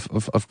rip-off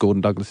of Gordon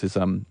Douglas's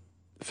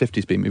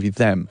 50s B movie,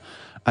 Them.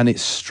 And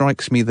it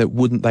strikes me that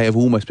wouldn't they have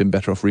almost been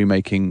better off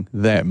remaking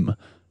Them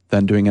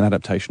than doing an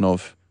adaptation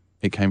of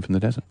It Came from the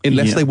Desert?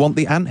 Unless they want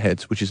the ant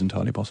heads, which is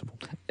entirely possible.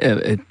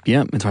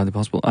 Yeah, entirely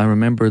possible. I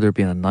remember there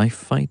being a knife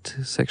fight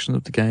section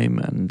of the game,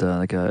 and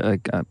like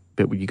a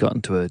bit where you got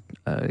into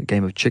a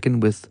game of chicken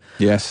with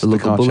the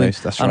local car bully.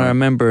 chase, that's right. And I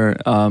remember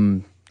all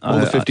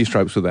the 50s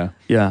tropes were there.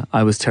 Yeah,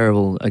 I was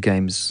terrible at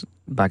games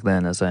back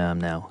then as I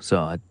am now, so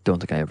I don't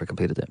think I ever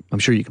completed it. I'm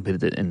sure you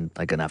completed it in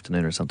like an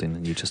afternoon or something,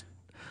 and you just,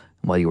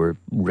 while you were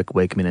Rick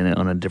Wakeman in it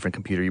on a different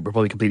computer, you were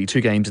probably completing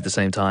 2 games at the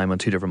same time on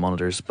 2 different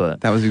monitors.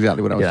 But that was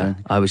exactly what I was doing.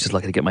 I was just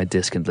lucky to get my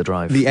disc into the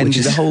drive. The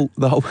engine,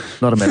 the whole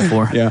not a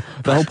metaphor. Yeah,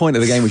 the whole point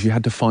of the game was you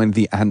had to find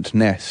the ant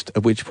nest.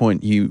 At which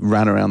point you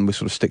ran around with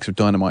sort of sticks of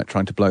dynamite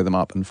trying to blow them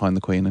up and find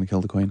the queen and kill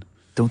the queen.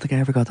 Don't think I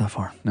ever got that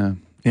far. No.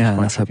 Yeah,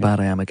 that's how bad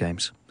I am at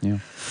games. Yeah.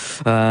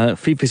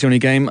 FIFA's the only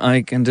game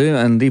I can do,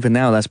 and even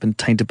now that's been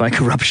tainted by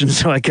corruption,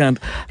 so I can't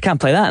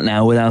play that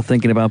now without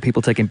thinking about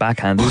people taking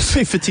backhanders.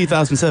 FIFA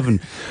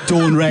 2007,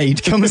 Dawn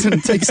Raid comes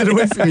and takes it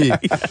away from you.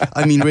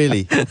 I mean,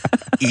 really.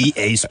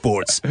 EA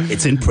Sports,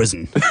 it's in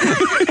prison.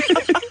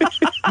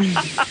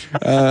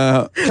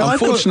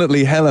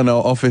 Unfortunately, Helen,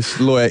 our office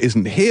lawyer,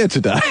 isn't here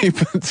today.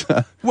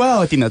 But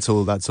well, I think that's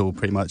all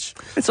pretty much.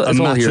 It's a all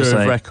matter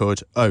hearsay. of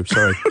record. Oh,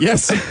 sorry.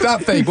 Yes,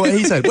 that thing. What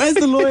he said. Where's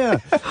the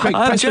lawyer? Quick,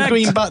 press the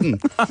green button.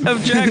 I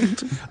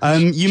object.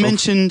 You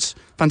mentioned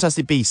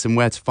Fantastic Beasts and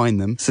where to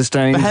find them.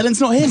 Sustained. But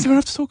Helen's not here, so we don't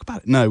have to talk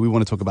about it. No, we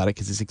want to talk about it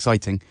because it's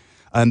exciting.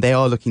 They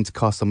are looking to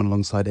cast someone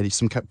alongside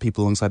some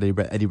people alongside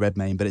Eddie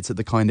Redmayne, but it's at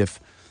the kind of.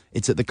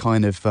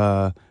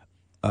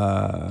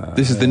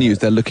 This is the news.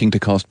 They're looking to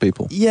cast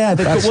people. Yeah,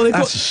 that's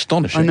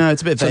astonishing. I know,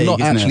 it's a bit vague, So not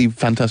isn't actually it?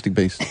 Fantastic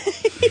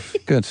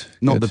Beasts. Good.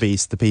 Not good. the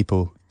Beast, the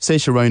people.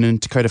 Saoirse Ronan,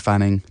 Dakota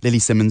Fanning, Lily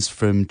Simmons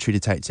from True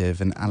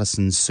Detective, and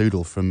Alison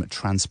Sudol from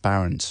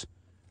Transparent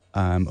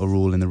are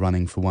all in the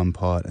running for one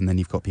part. And then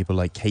you've got people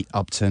like Kate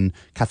Upton,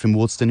 Catherine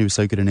Wardston, who was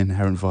so good in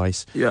Inherent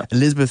Vice,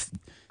 Elizabeth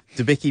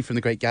Debicki from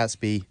The Great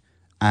Gatsby,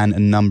 and a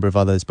number of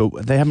others.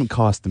 But they haven't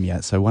cast them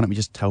yet, so why don't we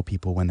just tell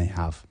people when they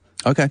have?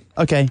 Okay.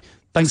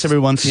 Thanks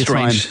everyone for your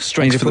time.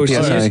 Strange for the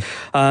PSA.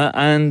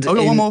 And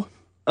Oh, one more.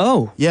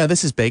 Oh, Yeah,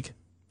 this is big.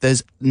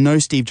 There's no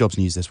Steve Jobs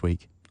news this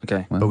week,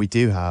 okay. but we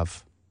do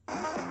have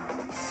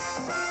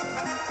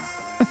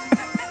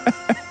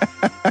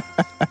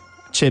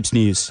Chips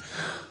news,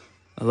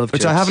 I love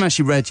which chips. I haven't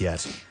actually read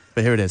yet,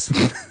 but here it is.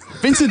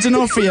 Vincent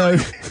D'Onofrio.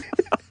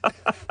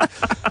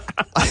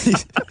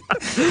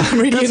 I'm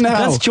reading it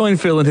now. Let's join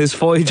Phil in his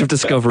voyage of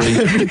discovery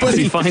as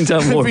he finds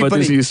out more about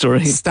this news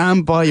story.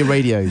 Stand by your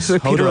radios.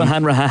 Hold Peter on.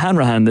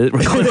 Hanrahan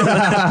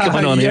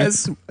going on here.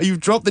 Yes, you've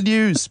dropped the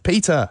news,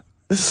 Peter.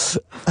 That's a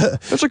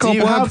Do you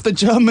cobweb. have the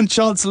German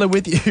Chancellor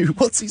with you?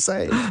 What's he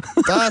saying?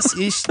 Das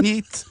ist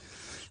nicht.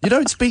 You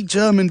don't speak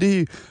German, do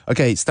you?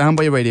 Okay, stand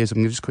by your radios. I'm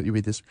going to just quickly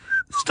read this.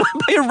 Stand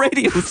by your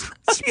radios.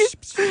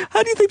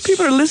 How do you think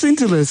people are listening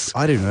to this?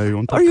 I don't know.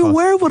 On Are you podcast.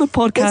 aware of what a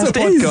podcast What's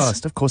a is?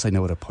 podcast? Of course I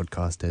know what a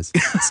podcast is.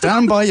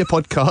 Stand by your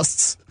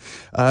podcasts.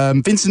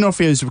 Vincent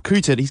D'Onofrio is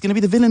recruited. He's going to be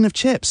the villain of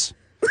Chips.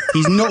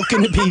 He's not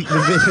going to be the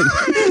villain.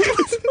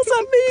 What's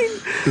that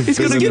mean? He's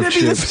going to be villain of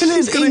the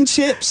Chips. villain in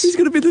Chips. He's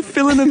going to be the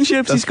villain of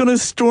Chips. He's going to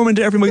storm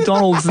into every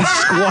McDonald's and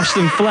squash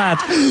them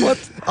flat.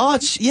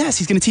 What? Yes,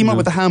 he's going to team up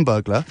with the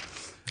Hamburglar.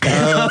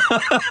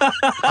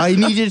 I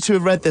needed to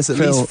have read this at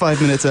Phil, least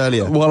 5 minutes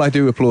earlier. While I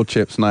do applaud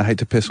Chips, and I hate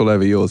to piss all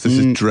over yours, this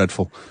is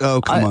dreadful.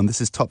 Oh, come on. This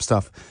is top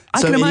stuff.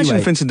 I So can imagine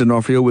anyway, Vincent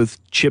D'Onofrio with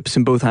chips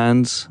in both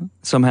hands.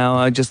 Somehow,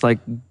 I just like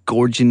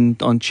gorging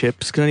on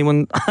chips. Can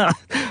anyone?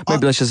 Maybe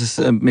that's just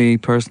me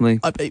personally.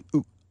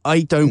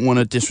 I don't want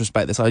to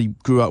disrespect this. I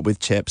grew up with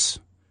Chips.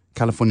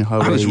 California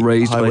Highway, I was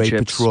raised by Highway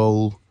Chips.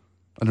 Patrol.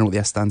 I don't know what the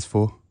S stands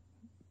for.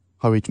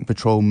 Highway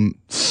Patrol.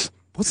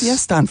 What's the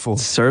S stand for?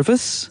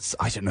 Service?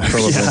 I don't know.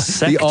 The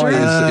Sector?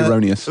 I is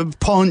erroneous.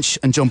 Ponch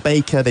and John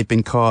Baker, they've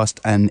been cast,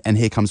 and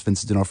here comes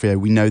Vincent D'Onofrio.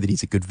 We know that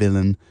he's a good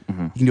villain.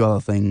 He can do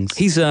other things.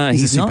 He's a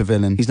super not,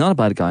 villain. He's not a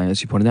bad guy,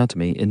 as you pointed out to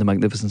me, in The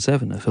Magnificent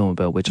Seven, a film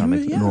about which I'm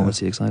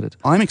enormously excited.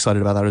 I'm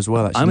excited about that as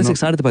well, actually. I'm as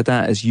excited about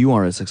that as you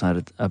are as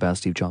excited about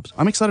Steve Jobs.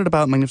 I'm excited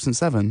about Magnificent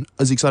Seven,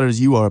 as excited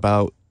as you are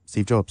about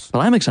Steve Jobs.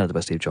 Well, I'm excited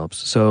about Steve Jobs,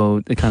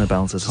 so it kind of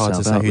balances It's hard to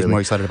itself say out, who's really.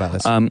 more excited about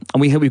this. And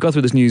we've got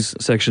through this news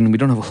section. We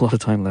don't have a lot of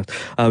time left.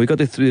 We got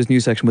through this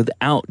news section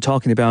without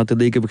talking about the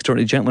League of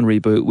Extraordinary Gentlemen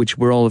reboot, which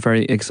we're all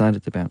very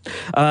excited about.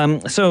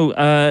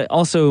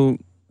 Also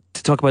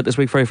to talk about this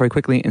week very, very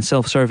quickly in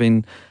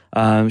self-serving,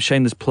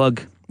 shameless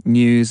plug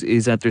news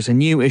is that there's a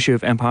new issue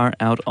of Empire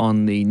out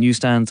on the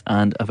newsstands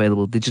and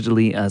available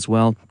digitally as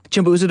well.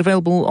 Jimbo, is it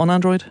available on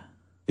Android?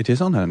 It is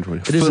on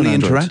Android. It is fully on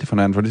Android. interactive on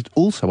Android. It's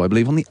also, I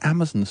believe, on the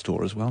Amazon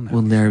store as well now.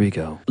 Well, there we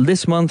go.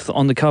 This month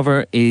on the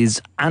cover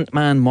is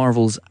Ant-Man,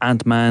 Marvel's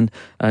Ant-Man.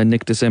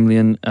 Nick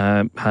DeSimlian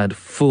had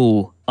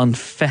full,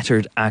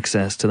 unfettered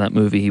access to that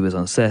movie. He was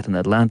on set in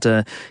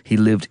Atlanta. He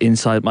lived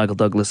inside Michael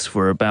Douglas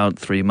for about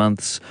 3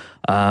 months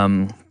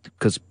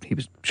because he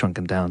was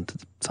shrunken down to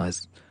the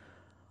size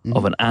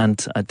of an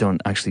ant. I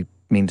don't actually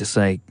mean to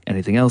say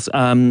anything else.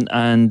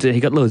 And he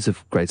got loads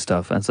of great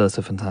stuff, and so that's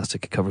a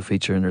fantastic cover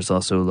feature. And there's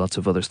also lots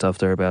of other stuff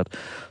there about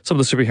some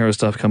of the superhero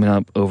stuff coming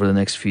up over the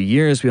next few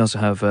years. We also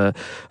have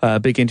a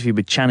big interview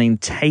with Channing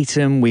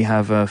Tatum. We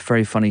have a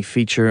very funny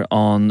feature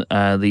on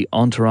the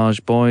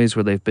Entourage boys,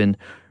 where they've been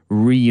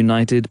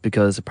reunited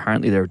because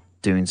apparently they're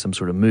doing some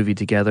sort of movie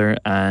together.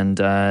 And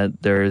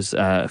there's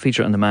a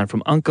feature on The Man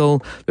from U.N.C.L.E.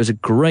 There's a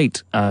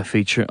great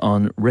feature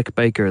on Rick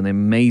Baker and the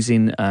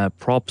amazing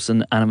props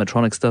and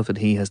animatronic stuff that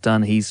he has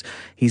done. He's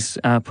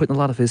putting a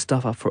lot of his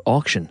stuff up for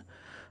auction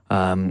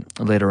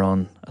later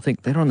on, I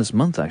think later on this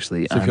month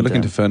actually. So if you're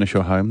looking to furnish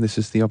your home, this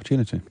is the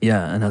opportunity.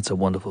 Yeah, and that's a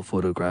wonderful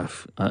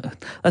photograph.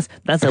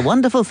 That's a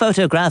wonderful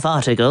photograph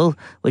article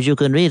which you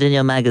can read in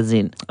your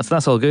magazine. So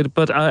that's all good.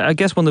 But I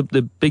guess one of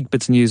the big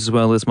bits of news as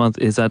well this month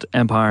is that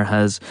Empire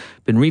has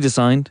been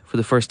redesigned for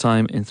the first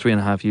time in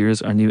 3.5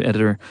 years. Our new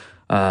editor,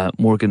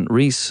 Morgan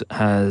Rees,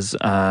 has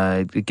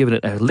given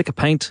it a lick of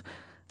paint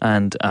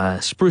and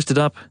spruced it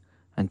up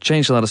and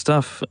changed a lot of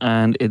stuff,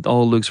 and it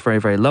all looks very,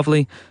 very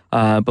lovely.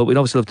 But we'd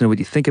obviously love to know what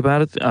you think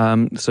about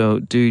it. So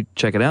do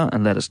check it out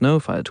and let us know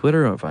via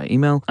Twitter or via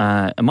email.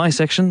 In my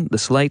section, the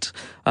Slate,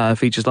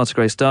 features lots of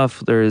great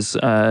stuff. There's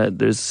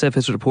set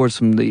history reports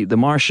from the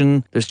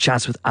Martian. There's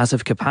chats with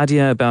Asif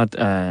Kapadia about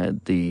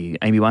the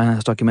Amy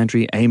Winehouse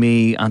documentary,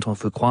 Amy, Antoine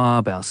Fuqua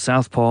about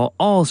Southpaw.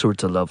 All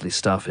sorts of lovely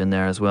stuff in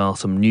there as well.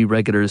 Some new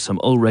regulars,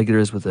 some old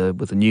regulars with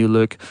a new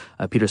look.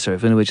 Peter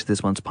Serafinovich,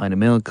 This One's Pint of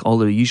Milk. All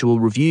the usual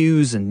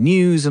reviews and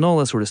news and all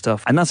that sort of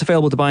stuff. And that's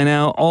available to buy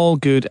now. All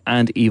good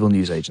and evil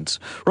news agents.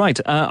 Right,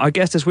 our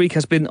guest this week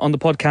has been on the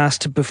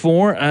podcast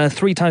before,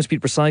 3 times to be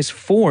precise,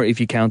 4 if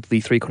you count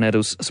the 3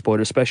 Cornettos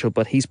spoiler special,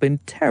 but he's been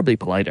terribly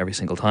polite every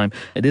single time.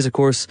 It is, of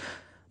course,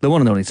 the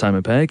one and only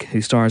Simon Pegg,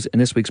 who stars in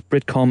this week's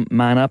Britcom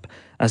Man Up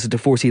as a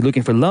divorcee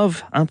looking for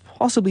love and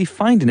possibly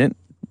finding it.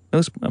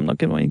 No, I'm not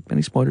giving away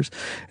any spoilers.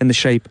 In the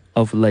shape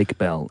of Lake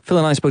Bell. Phil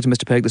and I spoke to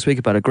Mr. Pegg this week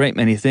about a great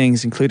many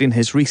things, including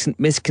his recent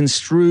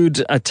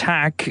misconstrued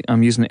attack,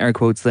 I'm using air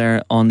quotes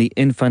there, on the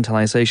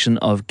infantilization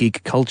of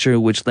geek culture,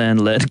 which then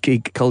led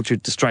geek culture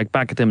to strike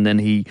back at him. And then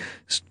he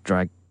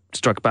struck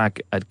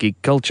back at geek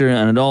culture,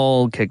 and it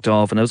all kicked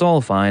off, and it was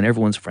all fine.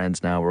 Everyone's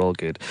friends now. We're all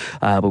good.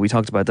 But we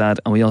talked about that,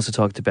 and we also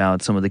talked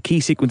about some of the key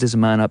sequences in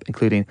Man Up,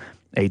 including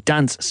a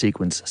dance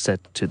sequence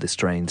set to the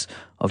strains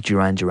of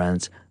Duran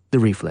Duran's The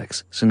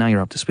Reflex. So now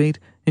you're up to speed.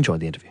 Enjoy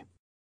the interview.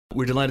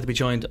 We're delighted to be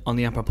joined on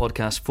the Empire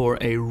podcast for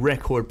a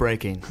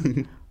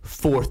record-breaking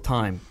 4th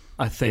time,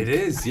 I think. It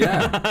is,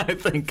 yeah. I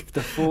think. The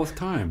 4th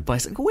time.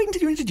 Wait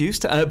until you're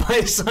introduced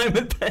by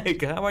Simon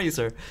Pegg. How are you,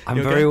 sir? I'm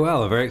You okay? very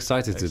well. I'm very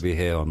excited to be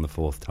here on the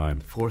 4th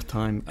time. 4th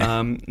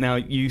time. Now,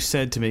 you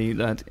said to me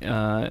that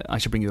I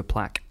should bring you a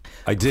plaque.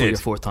 I For did. your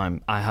 4th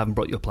time. I haven't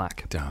brought you a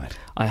plaque. Damn it.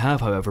 I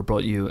have, however,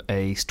 brought you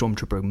a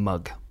Stormtrooper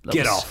mug.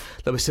 Get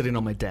off. That was sitting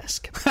on my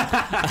desk.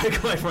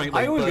 Quite frankly.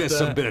 I always but, get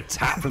some bit of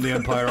tap from the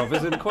Empire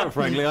office, and quite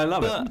frankly, I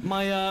love it.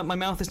 My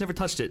mouth has never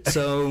touched it,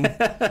 so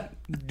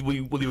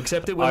will you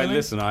accept it?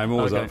 willingly? I'm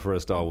always Okay. up for a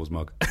Star Wars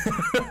mug.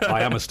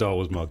 I am a Star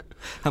Wars mug.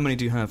 How many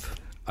do you have?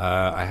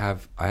 I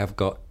have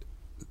got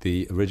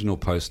the original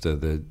poster,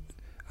 and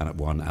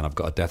I've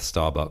got a Death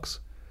Starbucks,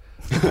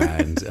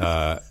 and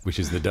which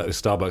is the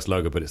Starbucks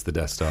logo, but it's the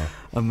Death Star.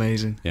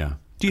 Amazing. Yeah.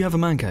 Do you have a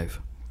man cave?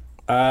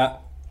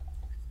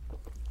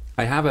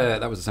 I have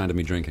that was the sound of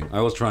me drinking. I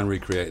always try and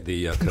recreate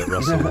the Kurt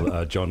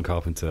Russell, John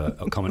Carpenter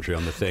commentary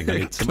on the thing. I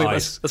need some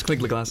ice. Let's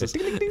clink the glasses.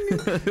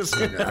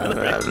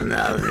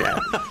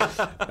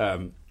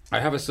 I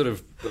have a sort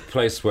of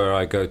place where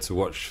I go to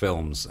watch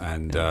films,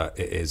 and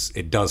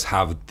it does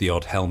have the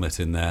odd helmet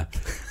in there,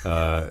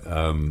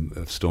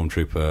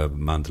 Stormtrooper,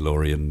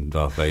 Mandalorian,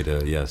 Darth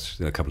Vader. Yes,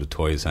 a couple of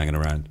toys hanging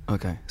around.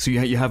 Okay, so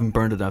you haven't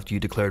burned it after you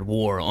declared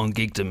war on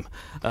geekdom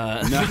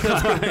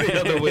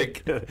the other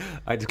week.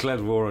 I declared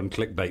war on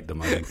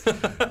clickbaitdom, I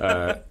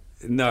think.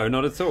 No,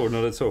 not at all,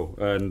 not at all.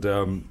 And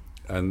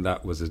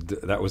that was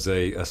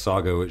a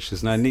saga which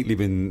has now neatly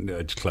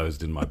been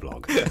closed in my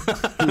blog.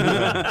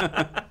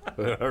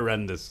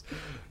 Horrendous.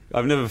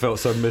 I've never felt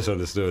so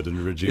misunderstood and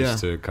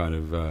reduced to kind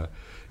of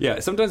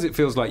sometimes it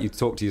feels like you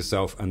talk to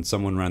yourself and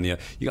someone around the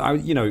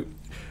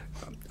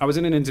I was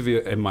in an interview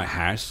in my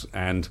house,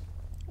 and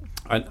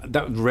And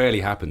that rarely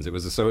happens. It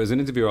was an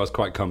interview I was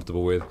quite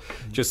comfortable with,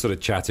 just sort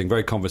of chatting,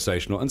 very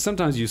conversational. And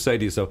sometimes you say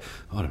to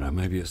yourself, I don't know,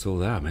 maybe it's all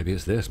that, maybe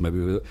it's this,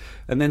 and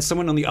then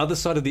someone on the other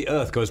side of the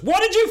earth goes, what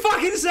did you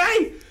fucking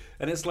say?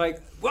 And it's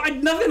like, well,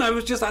 nothing. I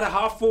was just had a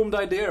half-formed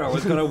idea. I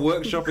was kind of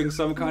workshopping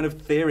some kind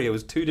of theory. It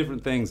was two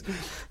different things.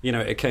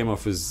 It came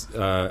off as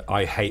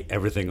I hate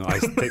everything I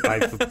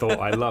thought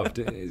I loved.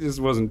 It just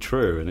wasn't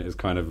true, and it was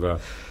kind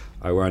of.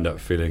 I wound up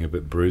feeling a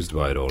bit bruised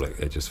by it all.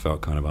 It just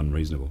felt kind of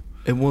unreasonable.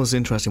 It was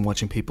interesting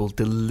watching people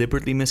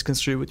deliberately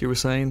misconstrue what you were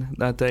saying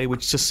that day,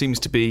 which just seems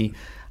to be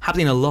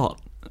happening a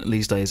lot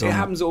these days. It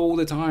happens all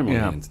the time on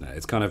the internet.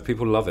 It's kind of,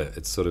 people love it.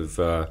 It's sort of,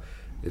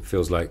 it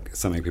feels like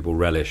something people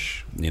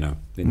relish,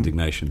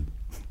 indignation.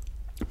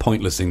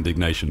 Pointless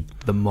indignation.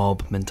 The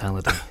mob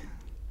mentality.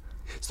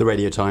 It's the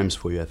Radio Times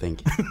for you, I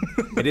think.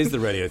 It is the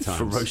Radio Times.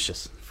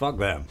 Ferocious. Fuck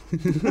them.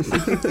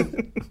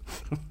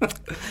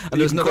 And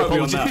there's another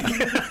apology.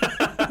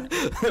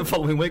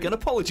 Following week, an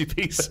apology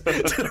piece to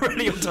the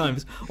Radio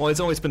Times. Well,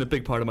 it's always been a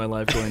big part of my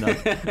life growing up.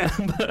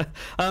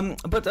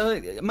 but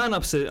Man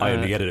Up's... I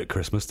only get it at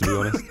Christmas, to be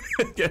honest.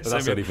 Yes, but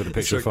that's only for the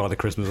picture of Father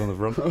Christmas on the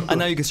front. And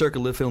now you can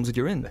circle the films that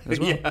you're in as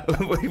well,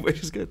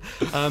 which is good.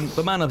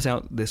 But Man Up's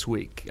out this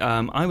week.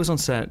 I was on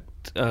set,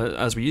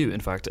 as were you,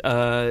 in fact,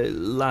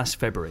 last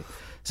February.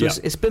 So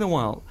it's been a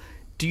while.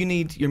 Do you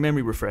need your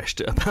memory refreshed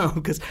about?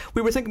 Because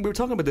we were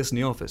talking about this in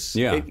the office.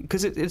 Yeah.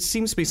 Because it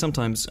seems to be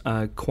sometimes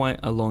quite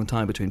a long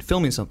time between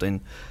filming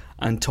something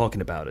and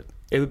talking about it.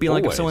 It would be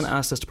like if someone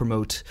asked us to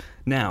promote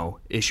now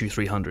issue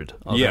 300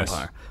 of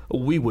Empire,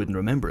 we wouldn't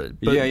remember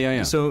it. But,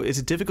 yeah. So is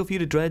it difficult for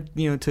you to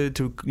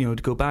to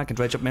go back and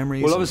dredge up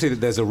memories? Well, obviously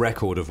there's a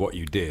record of what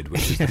you did,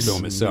 which is the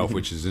film itself,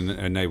 which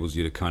enables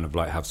you to kind of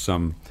like have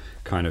some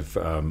kind of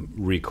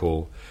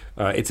recall.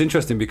 It's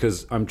interesting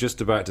because I'm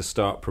just about to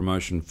start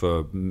promotion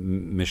for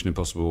Mission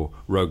Impossible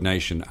Rogue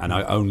Nation, and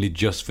I only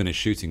just finished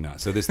shooting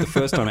that. So this is the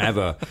first time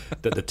ever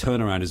that the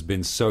turnaround has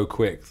been so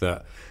quick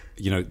that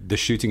the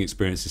shooting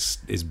experience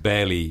is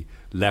barely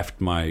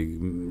left my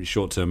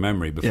short-term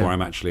memory before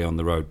I'm actually on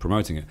the road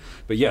promoting it.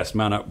 But yes,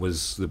 Man Up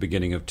was the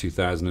beginning of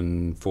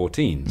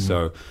 2014,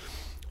 so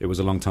it was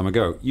a long time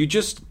ago. You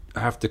just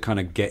have to kind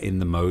of get in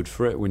the mode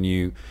for it when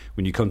you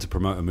come to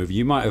promote a movie.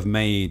 You might have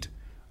made...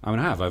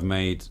 I've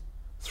made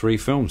 3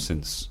 films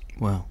since...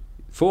 Wow.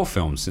 4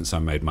 films since I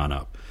made Man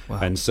Up. Wow.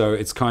 And so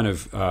it's kind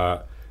of...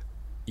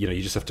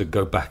 you just have to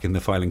go back in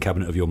the filing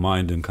cabinet of your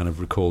mind and kind of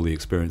recall the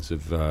experience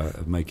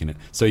of making it,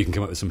 so you can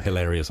come up with some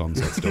hilarious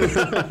on-set stories.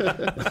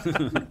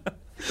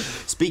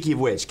 Speaking of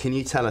which, can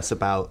you tell us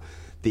about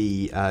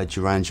the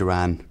Duran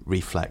Duran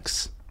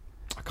reflex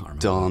I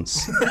can't remember.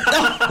 dance?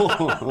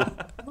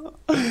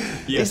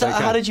 Yes,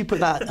 How did you put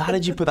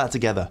that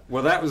together?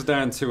 Well, that was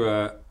down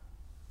to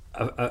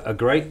a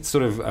great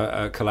sort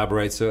of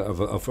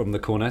collaborator from the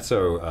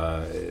Cornetto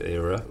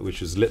era,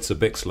 which was Litza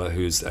Bixler,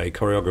 who's a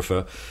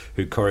choreographer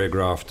who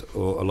choreographed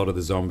a lot of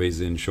the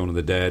zombies in Shaun of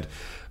the Dead.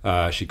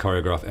 She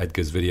choreographed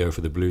Edgar's video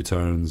for the Blue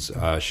Tones.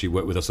 She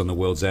worked with us on The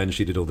World's End.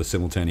 She did all the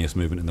simultaneous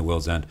movement in The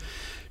World's End.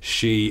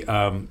 She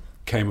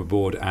came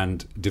aboard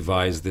and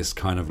devised this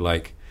kind of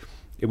like...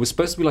 It was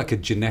supposed to be like a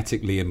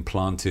genetically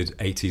implanted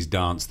 80s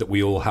dance that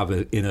we all have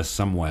in us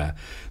somewhere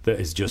that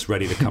is just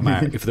ready to come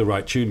out if the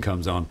right tune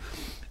comes on.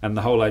 And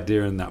the whole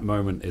idea in that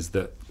moment is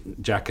that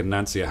Jack and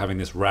Nancy are having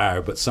this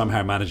row, but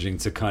somehow managing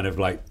to kind of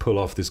like pull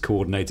off this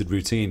coordinated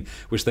routine,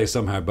 which they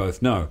somehow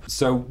both know.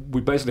 So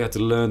we basically had to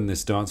learn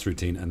this dance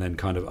routine and then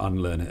kind of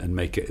unlearn it and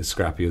make it as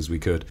scrappy as we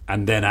could,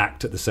 and then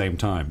act at the same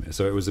time.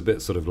 So it was a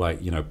bit sort of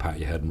like, pat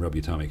your head and rub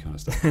your tummy kind of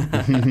stuff.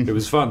 It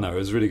was fun though. It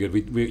was really good.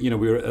 We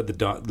were at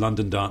the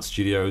London Dance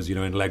Studios,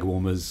 in leg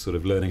warmers, sort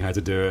of learning how to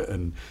do it,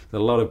 and a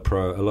lot of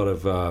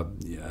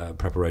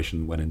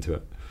preparation went into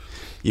it.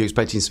 You're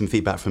expecting some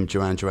feedback from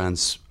Duran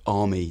Duran's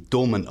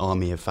dormant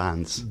army of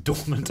fans.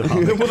 Dormant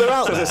army? Well, they're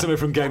out there. There's something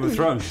from Game of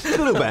Thrones. A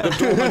little bit. The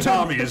dormant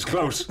army is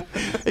close.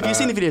 If you've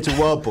seen the video to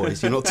Wild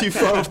Boys, you're not too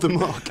far off the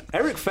mark.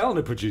 Eric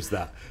Fellner produced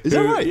that. Is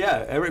that right?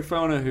 Yeah, Eric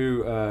Fellner,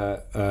 who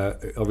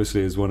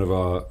obviously is one of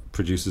our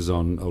producers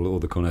on all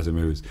the Cornetto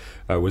movies,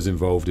 was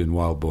involved in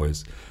Wild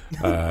Boys.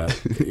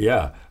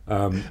 Yeah.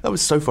 That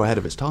was so far ahead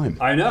of its time.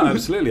 I know,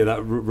 absolutely.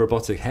 That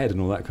robotic head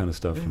and all that kind of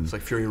stuff. It's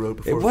like Fury Road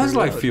before. It was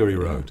like Fury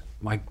Road.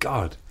 My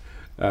God.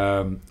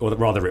 Or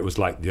rather, it was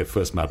like the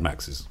first Mad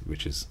Max's,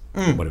 which is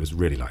what it was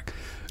really like.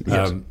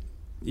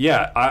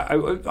 Yes.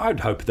 I'd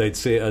hope they'd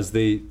see it as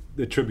the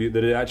tribute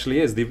that it actually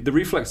is. The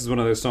Reflex is one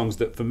of those songs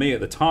that, for me at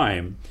the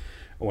time,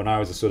 when I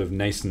was a sort of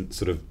nascent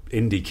sort of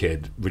indie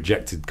kid,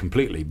 rejected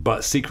completely,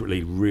 but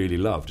secretly really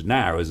loved.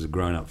 Now, as a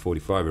grown-up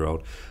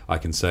 45-year-old, I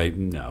can say,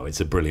 no,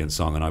 it's a brilliant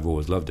song, and I've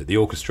always loved it. The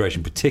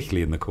orchestration,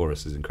 particularly in the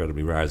chorus, is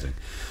incredibly rousing.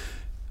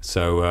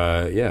 So,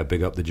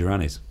 big up the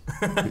Duranis.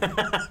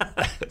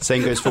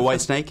 Same goes for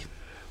Whitesnake.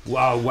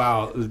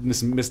 Wow.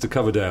 Mr.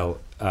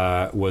 Coverdale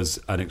was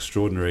an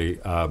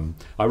extraordinary...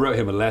 I wrote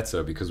him a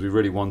letter because we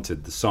really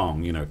wanted the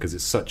song, because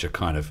it's such a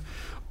kind of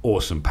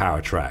awesome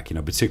power track,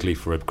 particularly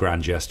for a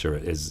grand gesture.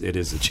 It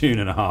is a tune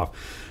and a half.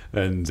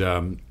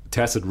 And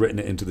Tess had written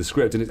it into the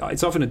script. And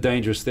it's often a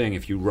dangerous thing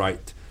if you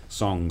write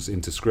songs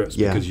into scripts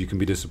Yeah. because you can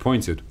be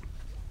disappointed.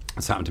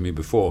 It's happened to me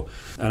before.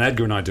 And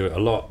Edgar and I do it a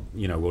lot.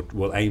 You know,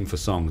 we'll aim for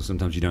songs.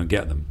 Sometimes you don't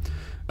get them.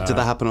 Did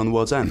that happen on The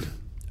World's End?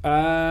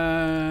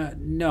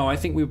 No, I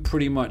think we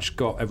pretty much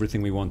got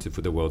everything we wanted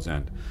for The World's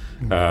End.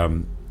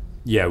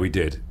 Yeah, we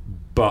did.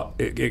 But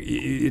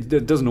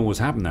it doesn't always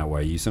happen that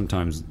way. You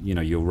sometimes, you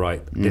know, you'll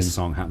write this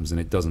song happens and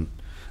it doesn't.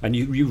 And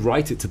you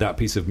write it to that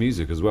piece of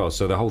music as well.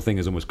 So the whole thing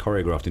is almost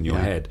choreographed in your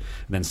head.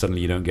 And then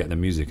suddenly you don't get the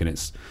music and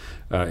it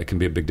can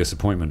be a big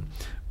disappointment.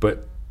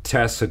 But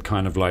Tess had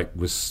kind of like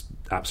was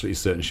absolutely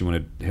certain she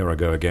wanted Here I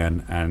Go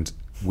Again. And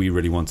we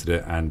really wanted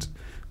it. And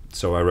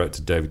so I wrote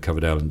to David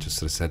Coverdale and just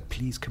sort of said,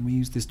 please, can we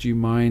use this? Do you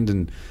mind?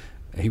 And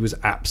he was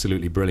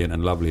absolutely brilliant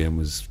and lovely and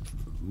was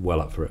well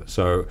up for it.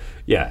 So,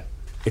 yeah,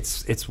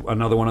 it's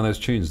another one of those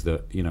tunes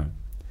that, you know,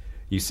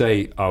 you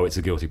say, oh, it's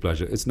a guilty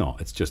pleasure. It's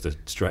not. It's just a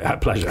straight-out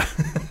pleasure.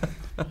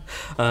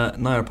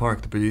 Nair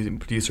Park, the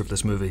producer of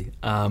this movie,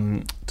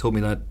 told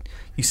me that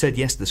you said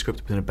yes to the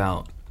script within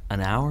about an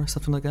hour or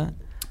something like that.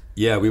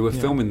 Yeah, we were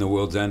filming The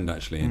World's End,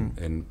 actually,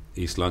 in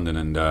East London,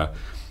 and I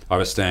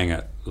was staying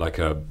at, like,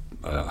 a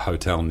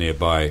hotel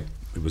nearby.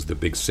 It was the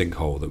big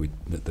sinkhole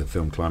that the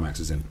film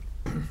climaxes in.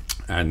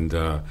 And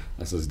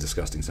that's a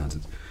disgusting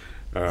sentence.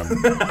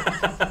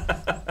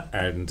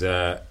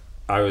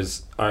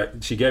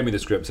 She gave me the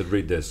script, said,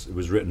 read this. It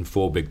was written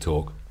for Big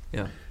Talk.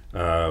 Yeah.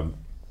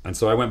 And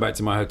so I went back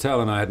to my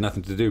hotel and I had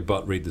nothing to do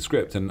but read the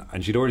script. And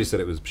she'd already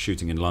said it was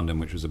shooting in London,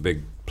 which was a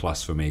big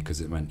plus for me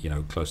because it meant, you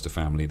know, close to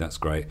family. That's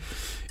great.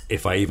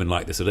 If I even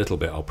like this a little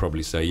bit, I'll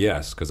probably say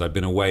yes, because I'd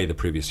been away the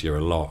previous year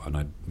a lot and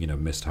I'd, you know,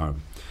 missed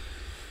home.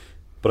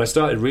 But I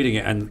started reading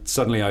it and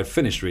suddenly I'd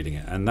finished reading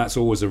it. And that's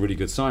always a really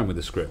good sign with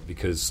the script,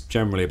 because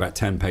generally about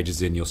 10 pages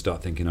in, you'll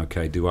start thinking,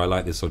 okay, do I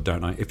like this or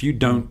don't I? If you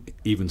don't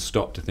even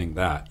stop to think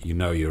that, you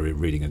know you're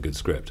reading a good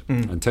script.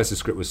 And Tessa's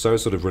script was so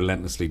sort of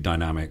relentlessly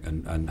dynamic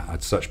and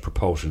had such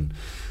propulsion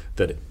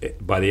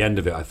that by the end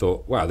of it, I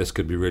thought, wow, this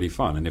could be really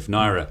fun. And if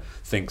Naira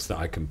thinks that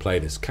I can play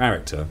this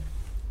character,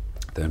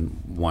 then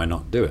why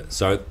not do it?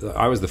 So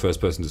I was the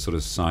first person to sort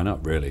of sign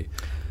up, really.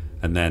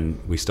 And then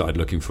we started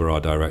looking for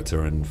our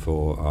director and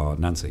for our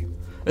Nancy.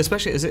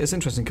 Especially, it's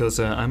interesting because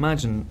I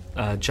imagine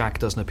Jack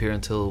doesn't appear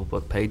until,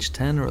 what, page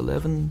 10 or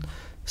 11?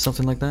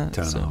 Something like that?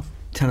 10 and a half.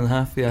 10 and a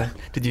half, yeah.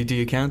 Do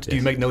you count? Do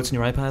you make notes on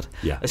your iPad?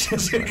 Yeah.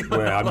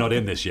 Where I'm not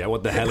in this yet.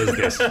 What the hell is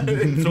this?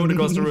 Throw it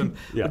across the room.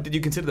 Yeah. Did you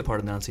consider the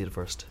part of Nancy at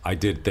first? I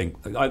did think,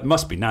 it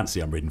must be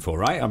Nancy I'm reading for,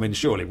 right? I mean,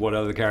 surely what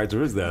other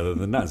character is there other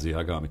than Nancy?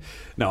 I can't be.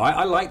 No,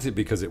 I liked it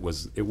because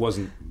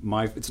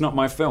it's not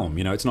my film,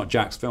 you know, it's not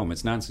Jack's film,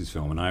 it's Nancy's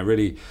film. And I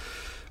really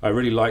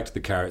liked the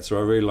character.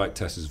 I really liked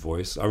Tessa's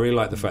voice. I really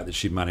liked the fact that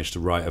she managed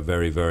to write a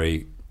very,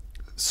 very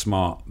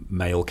smart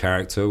male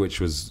character, which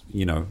was,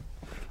 you know,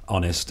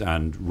 honest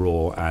and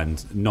raw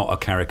and not a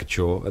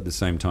caricature at the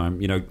same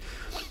time. You know,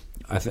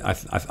 I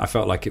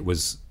felt like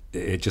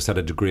it just had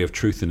a degree of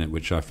truth in it,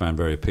 which I found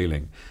very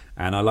appealing.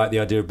 And I like the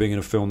idea of being in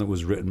a film that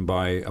was written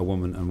by a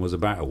woman and was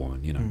about a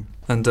woman, you know.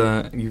 And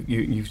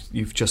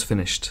you've just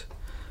finished,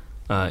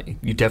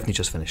 you definitely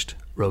just finished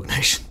Rogue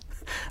Nation.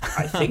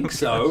 I think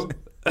so.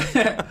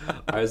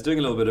 I was doing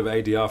a little bit of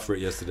ADR for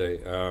it yesterday.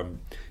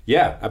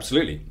 Yeah,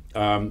 absolutely.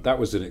 That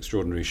was an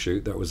extraordinary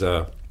shoot. That was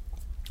a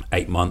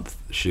 8-month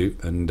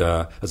shoot, and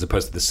as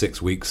opposed to the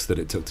 6 weeks that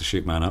it took to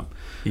shoot Man Up.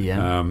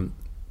 Yeah.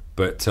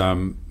 But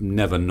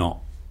never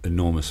not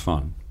enormous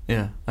fun.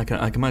 Yeah, I can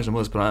imagine it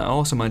was, but I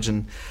also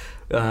imagine,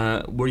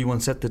 were you on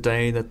set the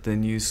day that the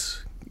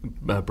news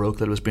broke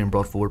that it was being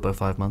brought forward by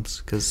 5 months?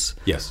 Cause,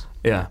 yes.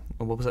 Yeah.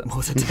 What was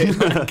that day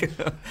like?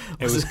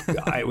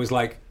 It was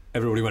like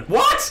everybody went,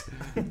 what?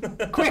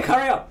 Quick,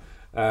 hurry up.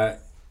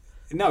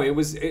 No, it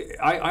was.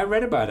 I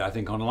read about it, I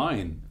think,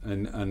 online,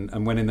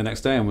 and went in the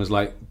next day and was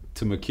like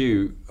to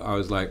McHugh. I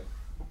was like,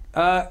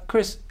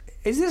 Chris,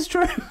 is this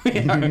true?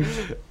 You know?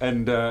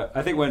 And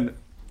I think when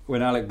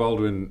Alec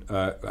Baldwin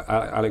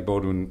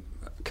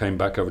came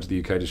back over to the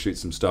UK to shoot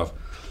some stuff,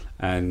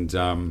 and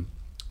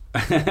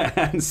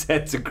and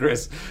said to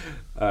Chris,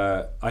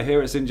 I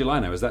hear it's in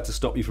July now. Is that to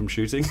stop you from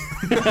shooting?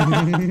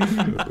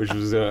 Which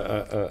was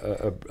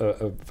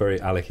a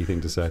very Alec-y thing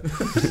to say.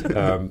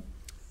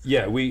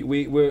 Yeah, we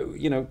were,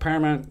 you know,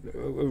 Paramount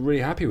were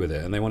really happy with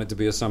it, and they wanted it to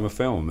be a summer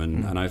film,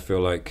 and I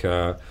feel like,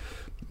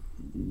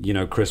 you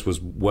know, Chris was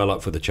well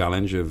up for the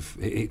challenge of.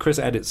 Chris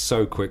edits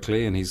so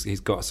quickly, and he's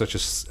got such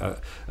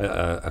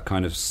a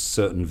kind of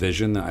certain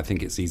vision that I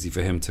think it's easy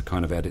for him to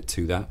kind of edit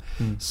to that.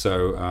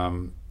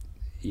 So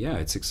yeah,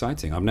 it's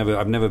exciting. I've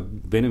never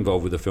been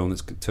involved with a film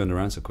that's turned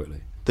around so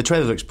quickly. The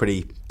trailer looks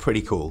pretty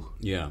cool.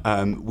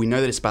 Yeah. We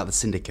know that it's about the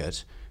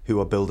Syndicate,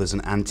 who are billed as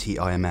an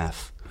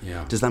anti-IMF.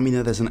 Yeah. Does that mean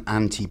that there's an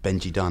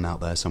anti-Benji Dunn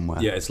out there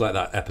somewhere? Yeah, it's like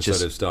that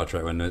episode of Star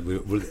Trek when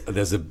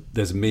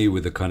there's me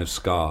with a kind of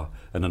scar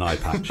and an eye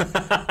patch.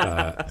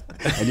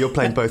 And you're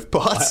playing both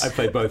parts? I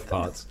play both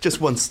parts. Just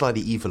one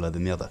slightly eviler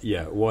than the other?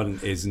 Yeah, one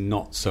is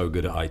not so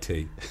good at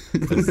IT.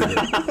 And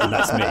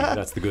that's me.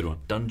 That's the good one.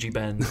 Dungy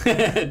Ben.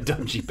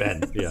 Dungy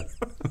Ben, yeah.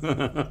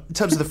 In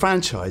terms of the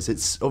franchise,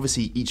 it's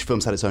obviously each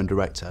film's had its own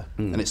director,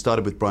 and it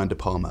started with Brian De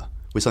Palma,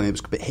 with something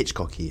that was a bit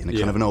Hitchcocky and a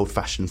kind of an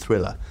old-fashioned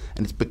thriller.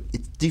 And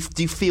do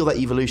you feel that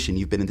evolution?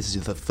 You've been in, this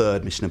is the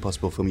third Mission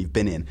Impossible film you've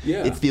been in.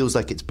 Yeah. It feels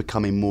like it's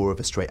becoming more of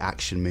a straight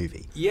action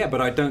movie. Yeah,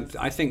 but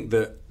I think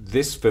that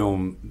this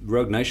film,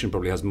 Rogue Nation,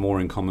 probably has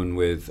more in common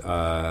with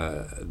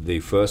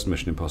the first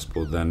Mission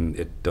Impossible than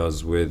it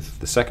does with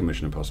the second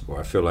Mission Impossible.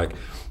 I feel like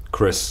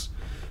Chris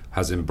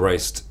has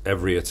embraced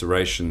every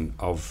iteration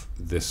of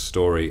this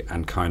story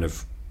and kind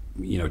of,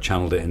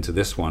 channeled it into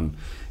this one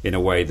in a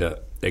way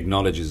that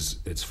acknowledges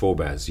its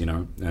forebears,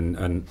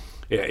 and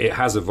it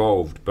has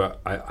evolved.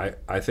 But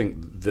I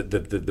think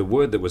that the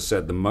word that was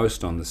said the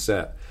most on the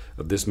set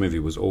of this movie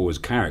was always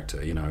character.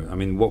 I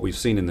mean, what we've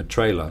seen in the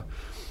trailer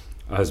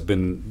has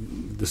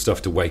been the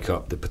stuff to wake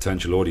up the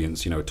potential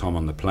audience. Tom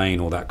on the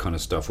plane, all that kind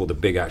of stuff, all the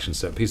big action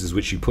set pieces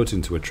which you put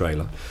into a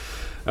trailer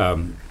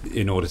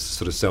in order to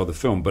sort of sell the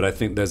film. But I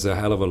think there's a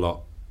hell of a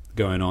lot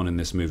going on in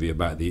this movie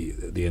about the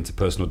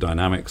interpersonal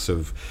dynamics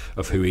of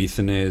who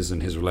Ethan is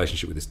and his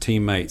relationship with his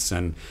teammates,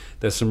 and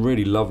there's some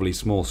really lovely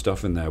small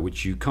stuff in there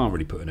which you can't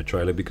really put in a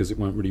trailer because it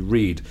won't really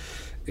read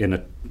in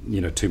a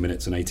 2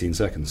 minutes and 18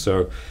 seconds.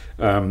 So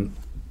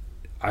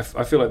I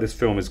feel like this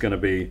film is going to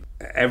be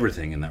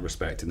everything in that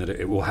respect, in that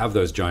it will have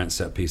those giant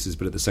set pieces,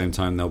 but at the same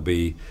time there'll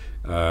be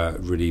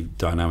really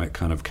dynamic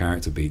kind of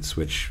character beats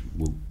which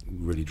will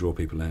really draw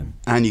people in.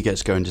 And you get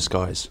to go in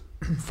disguise,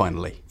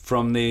 finally.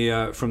 From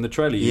the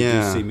trailer, you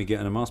do see me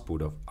getting a mask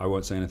pulled off. I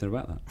won't say anything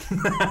about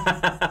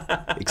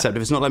that. Except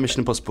if it's not like Mission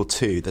Impossible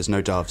 2, there's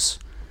no doves.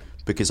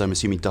 Because I'm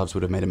assuming doves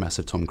would have made a mess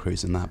of Tom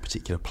Cruise in that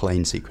particular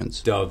plane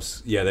sequence.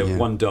 Doves, there was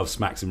one dove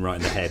smacks him right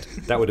in the head.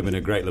 That would have been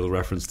a great little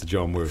reference to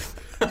John Woo.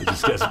 He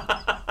just gets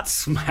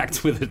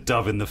smacked with a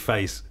dove in the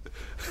face.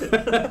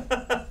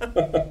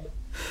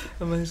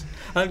 Amazing.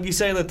 You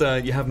say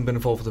that you haven't been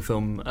involved with the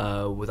film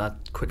with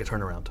that quick a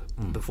turnaround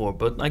before,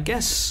 but I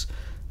guess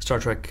Star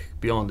Trek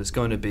Beyond is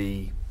going to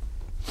be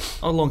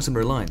along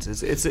similar lines.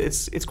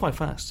 It's quite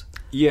fast.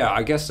 Yeah,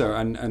 I guess so,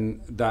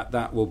 and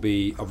that will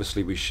be,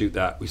 obviously we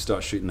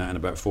start shooting that in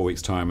about 4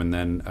 weeks' time, and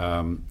then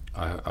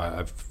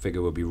I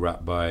figure we'll be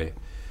wrapped by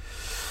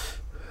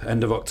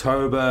end of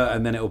October,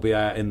 and then it'll be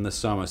out in the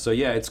summer. So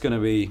yeah, it's going to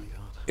be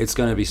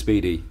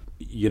speedy.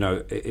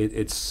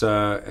 It's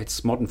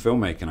modern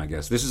filmmaking, I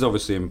guess. This is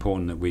obviously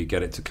important that we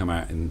get it to come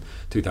out in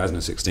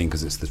 2016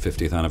 because it's the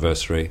 50th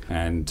anniversary,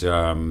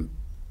 and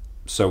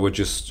so we're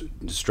just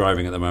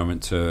striving at the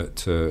moment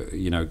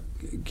to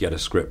get a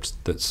script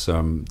that's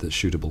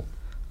shootable.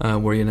 Where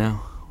are you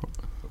now?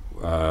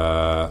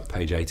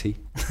 Page 80.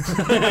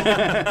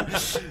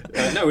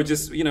 No, we're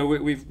just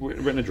we've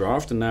written a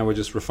draft, and now we're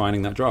just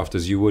refining that draft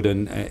as you would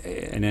in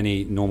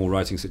any normal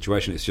writing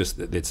situation. It's just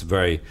that it's a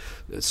very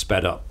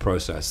sped up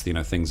process.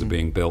 Things are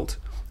being built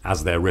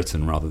as they're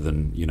written rather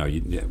than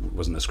it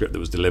wasn't a script that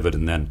was delivered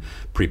and then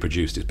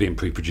pre-produced. It's being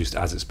pre-produced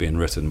as it's being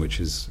written, which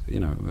is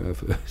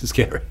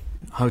scary.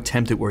 How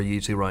tempted were you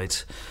to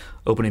write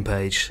opening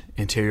page,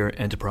 interior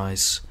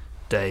Enterprise,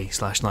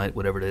 day/night,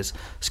 whatever it is?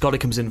 Scotty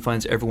comes in and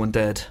finds everyone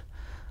dead.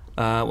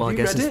 Well, I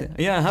guess read it?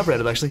 Yeah, I have read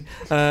it actually.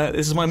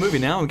 This is my movie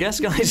now, I guess,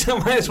 guys. I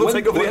might as well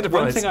take over the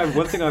Enterprise.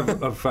 One thing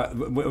I've found,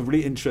 a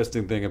really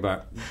interesting thing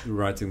about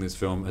writing this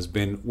film has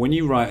been when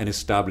you write an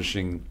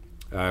establishing,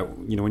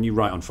 when you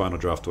write on Final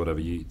Draft or whatever,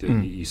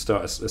 you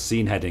start a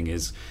scene heading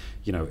is,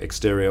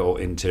 exterior or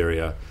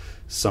interior,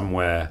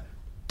 somewhere,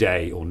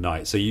 day or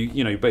night. So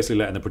you're basically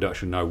letting the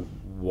production know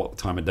what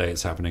time of day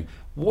it's happening.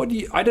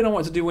 I don't know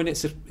what to do when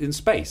it's in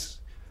space.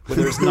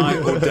 Whether it's night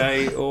or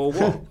day or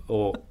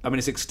what,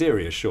 it's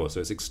exterior, sure.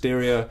 So it's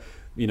exterior.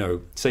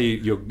 Say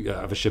you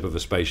have a ship of a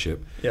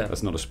spaceship. Yeah.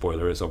 That's not a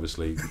spoiler. It's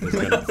obviously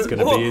it's going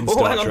to be in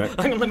Star Trek.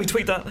 Hang on, let me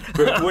tweet that.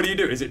 But what do you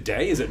do? Is it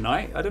day? Is it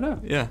night? I don't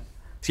know. Yeah.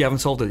 So you haven't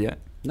solved it yet?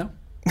 No.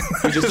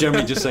 We just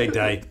generally just say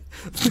day.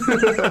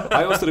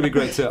 I also thought it'd be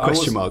great to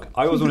question mark.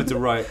 I always wanted to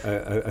write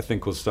a thing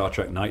called Star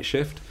Trek Night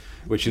Shift,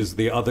 which is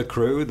the other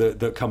crew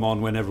that come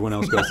on when everyone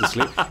else goes to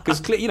sleep.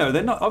 Because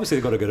they're not, obviously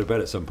they've got to go to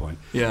bed at some point.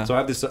 Yeah. So I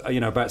have this,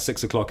 about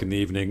 6 o'clock in the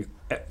evening.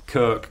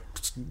 Kirk,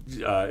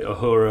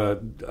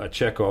 Uhura,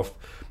 Chekhov,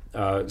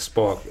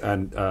 Spock,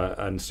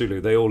 and Sulu,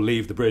 they all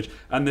leave the bridge,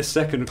 and this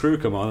second crew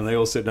come on, and they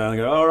all sit down and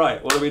go, "All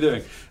right, what are we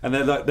doing?" And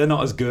they're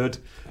not as good,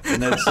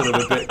 and they're sort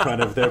of a bit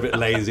they're a bit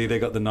lazy. They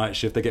got the night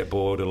shift. They get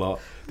bored a lot.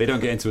 They don't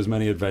get into as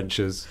many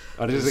adventures.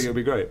 I just think it would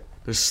be great.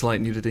 There's slight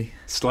nudity.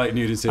 Slight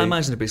nudity. I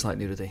imagine there'd be slight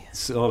nudity.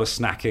 It's a lot of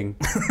snacking.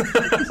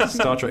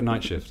 Star Trek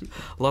Night Shift.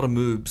 A lot of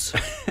moobs.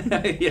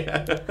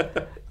 Yeah.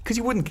 Because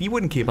you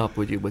wouldn't keep up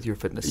with your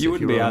fitness. You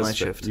wouldn't be on as night fit.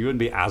 shift. You wouldn't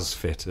be as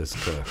fit as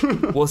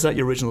Kirk. Was that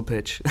your original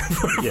pitch?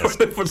 Yes.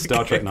 for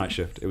Star Trek Night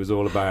Shift. It was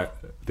all about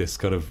this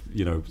kind of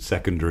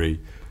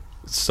secondary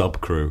sub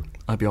crew.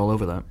 I'd be all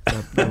over that.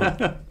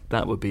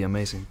 That would be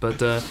amazing.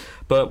 But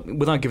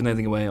without giving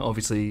anything away,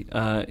 obviously,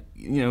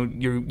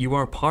 you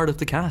are part of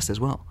the cast as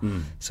well.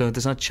 Mm. So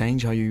does that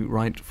change how you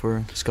write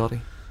for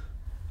Scotty?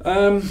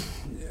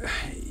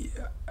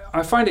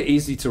 I find it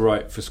easy to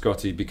write for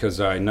Scotty because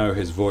I know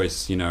his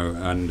voice,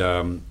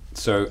 and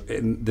so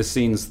in the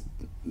scenes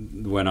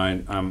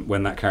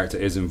when that character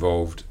is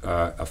involved,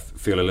 I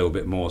feel a little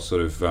bit more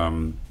sort of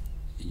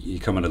you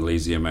come a little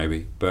easier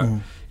maybe. But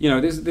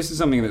this is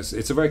something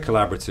it's a very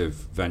collaborative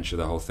venture,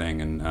 the whole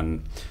thing,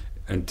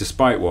 and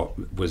despite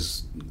what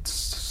was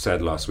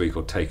said last week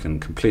or taken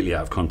completely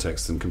out of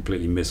context and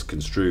completely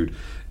misconstrued,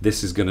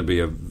 this is going to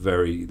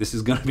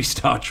be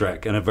Star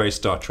Trek, and a very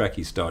Star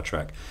Trek-y Star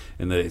Trek,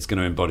 in that it's going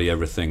to embody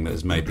everything that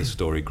has made this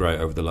story great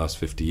over the last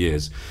 50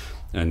 years.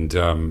 And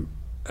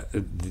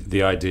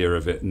the idea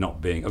of it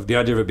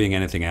being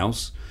anything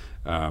else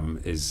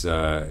is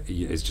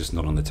just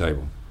not on the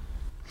table.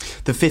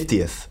 The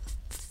 50th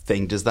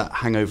thing, does that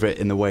hang over it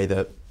in the way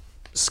that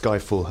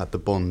Skyfall had the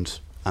Bond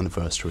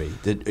anniversary?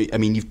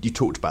 You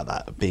talked about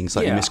that being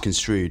slightly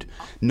misconstrued.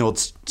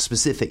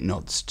 Specific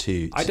nods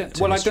to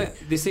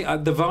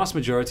the vast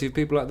majority of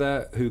people out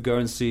there who go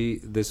and see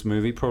this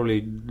movie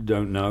probably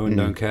don't know and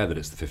don't care that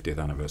it's the 50th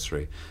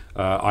anniversary.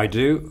 I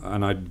do,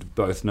 and I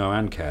both know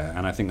and care,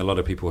 and I think a lot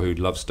of people who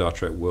love Star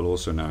Trek will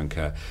also know and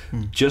care.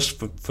 Just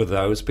for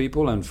those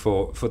people, and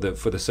for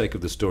the sake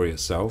of the story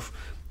itself,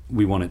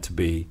 we want it to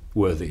be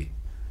worthy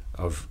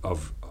of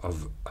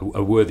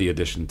a worthy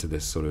addition to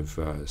this sort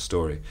of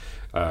story.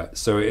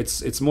 So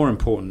it's more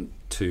important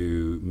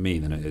to me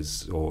than it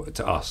is, or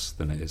to us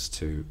than it is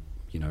to,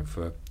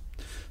 for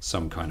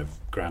some kind of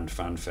grand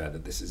fanfare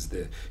that this is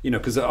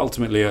because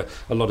ultimately a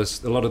lot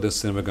of the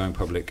cinema going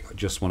public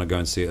just want to go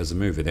and see it as a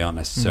movie. They aren't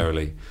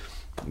necessarily,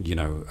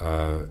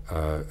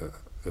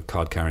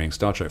 card carrying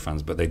Star Trek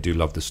fans, but they do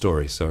love the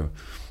story. So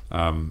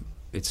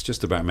it's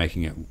just about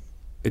making it.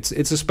 It's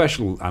a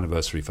special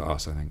anniversary for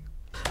us, I think.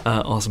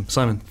 Awesome.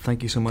 Simon,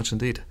 thank you so much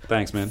indeed.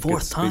 Thanks, man.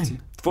 Fourth time.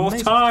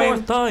 Fourth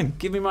time.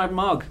 Give me my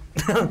mug.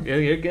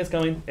 It's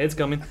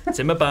coming. It's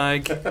in my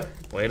bag.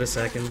 Wait a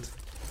second.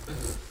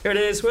 Here it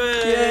is.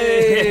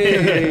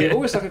 Yay!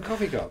 Oh, it's like a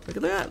coffee cup. Look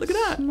at that.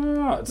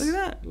 Smart. Look at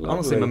that. Lovely.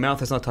 Honestly, my mouth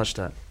has not touched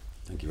that.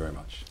 Thank you very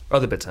much.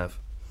 Other bits have.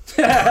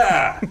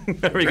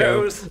 There we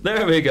go.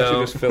 There we go. I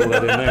should just fill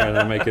that in there and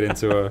then make it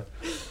into a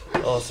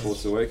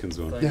Force Awakens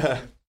one.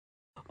 Yeah.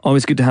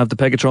 Always good to have the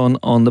Pegatron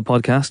on the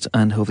podcast,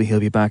 and hopefully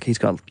he'll be back. He's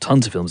got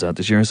tons of films out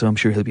this year, so I'm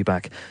sure he'll be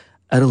back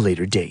at a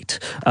later date.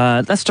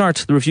 Let's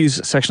start the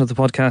reviews section of the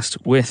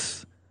podcast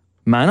with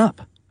Man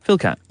Up. Phil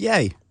Cat.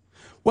 Yay.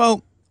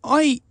 Well,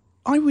 I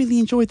really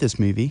enjoyed this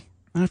movie,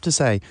 I have to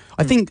say.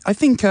 I think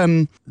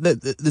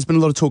that there's been a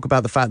lot of talk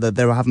about the fact that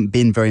there haven't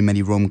been very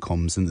many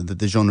rom-coms and that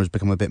the genre has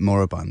become a bit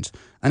moribund.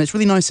 And it's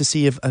really nice to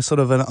see a sort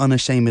of an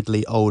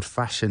unashamedly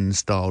old-fashioned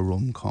style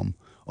rom-com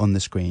on the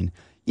screen.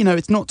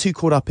 It's not too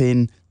caught up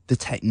in the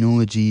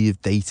technology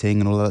of dating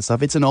and all that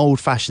stuff. It's an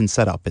old-fashioned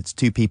setup. It's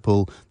two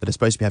people that are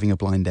supposed to be having a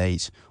blind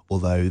date,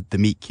 although the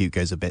meet-cute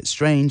goes a bit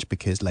strange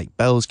because Lake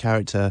Bell's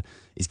character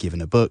is given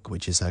a book,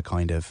 which is her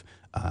kind of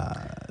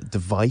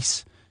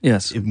device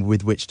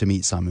with which to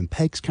meet Simon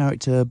Pegg's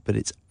character, but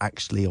it's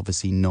actually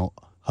obviously not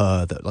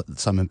her that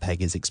Simon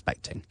Pegg is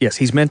expecting. Yes,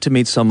 he's meant to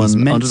meet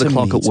someone under the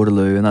clock at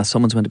Waterloo, and that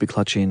someone's meant to be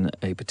clutching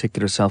a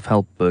particular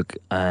self-help book,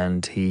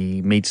 and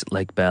he meets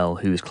Lake Bell,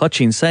 who is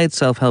clutching said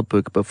self-help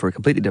book, but for a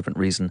completely different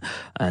reason,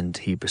 and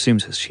he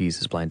presumes she's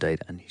his blind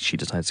date, and she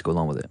decides to go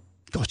along with it.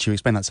 God, you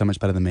explain that so much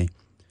better than me.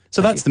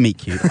 So that's the meet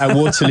cute at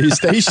Waterloo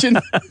Station.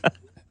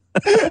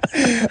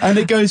 And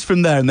it goes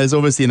from there, and there's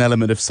obviously an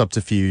element of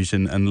subterfuge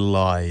and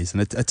lies,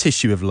 and a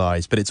tissue of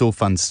lies, but it's all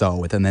fun to start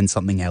with, and then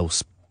something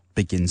else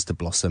begins to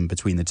blossom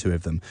between the two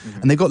of them.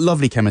 And they've got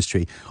lovely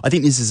chemistry. I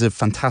think this is a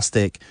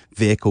fantastic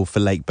vehicle for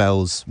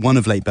one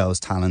of Lake Bell's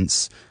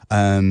talents.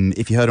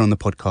 If you heard her on the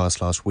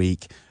podcast last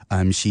week,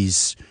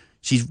 she's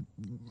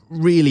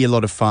really a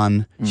lot of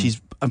fun. She's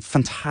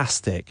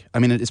fantastic. I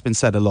mean, it's been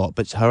said a lot,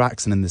 but her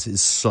accent in this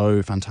is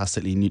so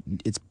fantastically,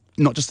 it's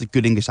not just a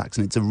good English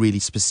accent, it's a really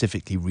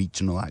specifically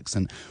regional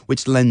accent,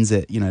 which lends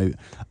it,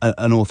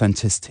 an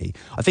authenticity.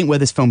 I think where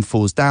this film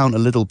falls down a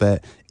little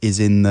bit is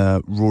in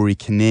the Rory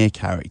Kinnear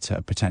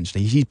character,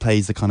 potentially. He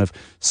plays the kind of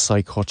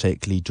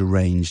psychotically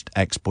deranged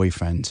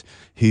ex-boyfriend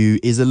who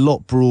is a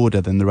lot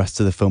broader than the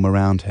rest of the film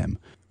around him.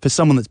 For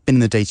someone that's been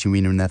in the dating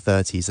arena in their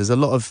 30s, there's a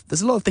lot of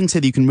things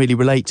here that you can really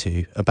relate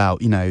to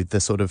about,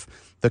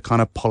 the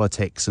kind of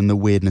politics and the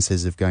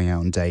weirdnesses of going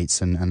out on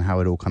dates and how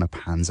it all kind of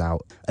pans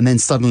out. And then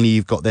suddenly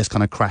you've got this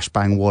kind of crash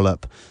bang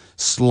wallop,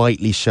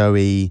 slightly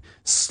showy,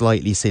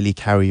 slightly silly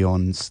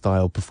carry-on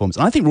style performance.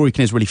 And I think Rory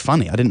Kinnear is really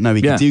funny. I didn't know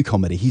he could do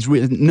comedy. He's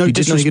really You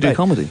didn't know he could do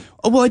comedy?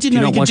 Oh, well, I didn't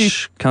know he could do...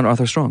 Count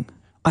Arthur Strong?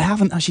 I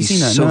haven't actually seen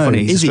that. He's so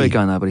funny. He's a straight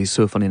guy now, but he's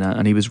so funny now.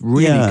 And he was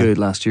really good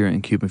last year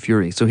in Cuban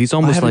Fury. So he's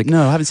almost like...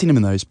 No, I haven't seen him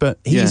in those. But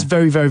he's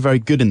very, very, very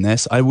good in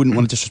this. I wouldn't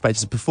want to disrespect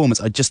his performance.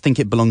 I just think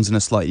it belongs in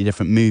a slightly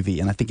different movie.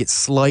 And I think it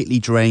slightly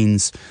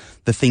drains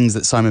the things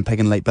that Simon Pegg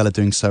and Lake Bell are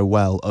doing so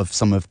well of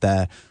some of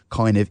their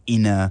kind of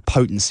inner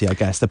potency, I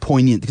guess. The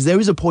poignant... Because there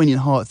is a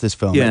poignant heart to this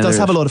film. Yeah, it does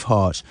have a lot of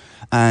heart.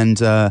 And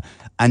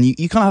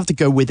you kind of have to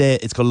go with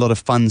it. It's got a lot of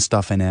fun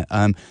stuff in it.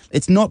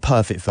 It's not a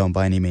perfect film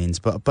by any means,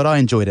 but I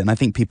enjoyed it, and I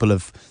think people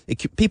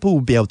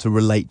will be able to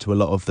relate to a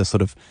lot of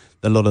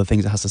the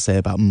things it has to say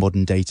about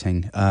modern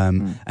dating.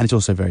 And it's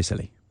also very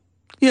silly.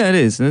 Yeah, it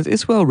is. And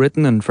it's well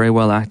written and very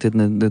well acted,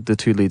 and the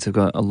two leads have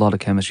got a lot of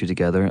chemistry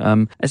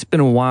together. It's been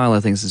a while, I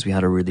think, since we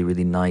had a really,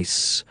 really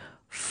nice,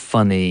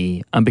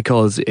 funny, and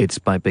because it's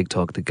by Big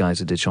Talk, the guys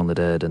who did Shaun the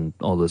Dead and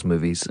all those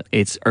movies,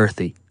 it's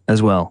earthy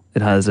as well.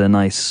 It has a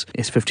nice,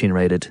 it's 15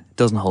 rated,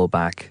 doesn't hold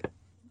back,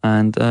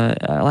 and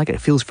I like it.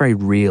 It feels very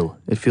real.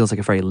 It feels like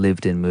a very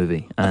lived in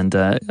movie, and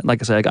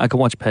like I say, I can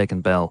watch Pegg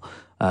and Bell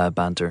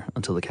banter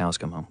until the cows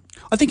come home.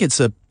 I think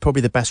it's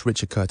probably the best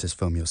Richard Curtis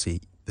film you'll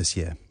see this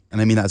year, and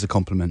I mean that as a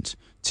compliment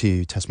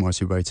to Tess Morris,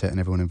 who wrote it, and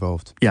everyone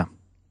involved. Yeah,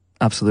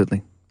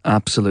 absolutely.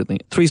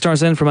 Absolutely. 3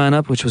 stars in for Man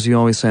Up, which, as you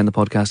always say in the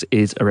podcast,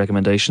 is a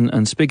recommendation.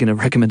 And speaking of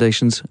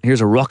recommendations, here's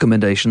a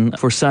recommendation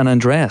for San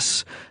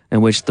Andreas,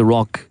 in which The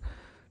Rock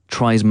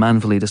tries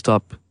manfully to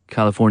stop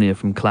California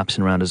from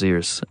collapsing around his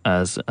ears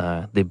as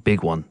the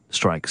big one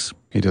strikes.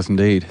 He does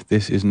indeed.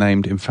 This is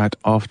named, in fact,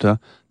 after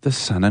the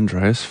San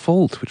Andreas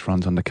Fault, which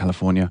runs under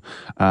California.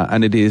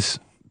 And it is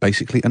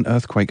basically an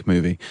earthquake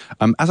movie.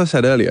 As I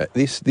said earlier,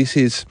 this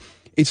is...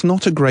 It's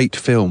not a great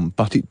film,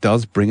 but it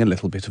does bring a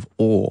little bit of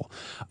awe.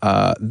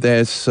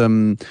 There's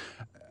some...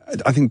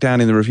 I think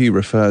Dan in the review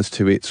refers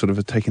to it sort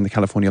of taking the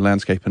California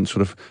landscape and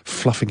sort of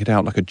fluffing it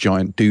out like a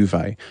giant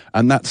duvet.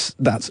 And that's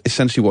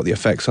essentially what the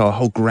effects are. The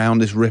whole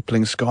ground is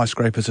rippling,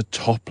 skyscrapers are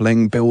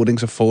toppling,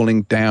 buildings are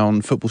falling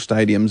down, football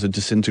stadiums are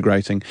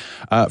disintegrating.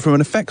 From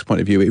an effects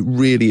point of view, it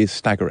really is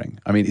staggering.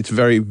 I mean, it's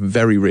very,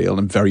 very real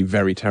and very,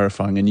 very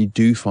terrifying. And you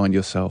do find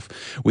yourself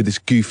with this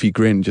goofy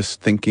grin just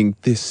thinking,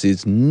 this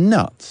is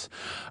nuts.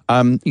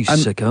 You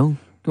sicko.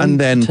 And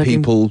then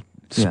people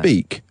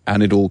speak,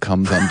 and it all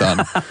comes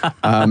undone.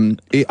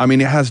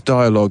 It has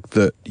dialogue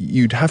that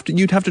you'd have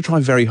to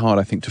try very hard,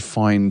 I think, to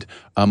find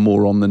a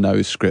more on the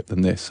nose script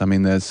than this. I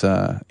mean, there's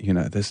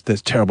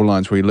terrible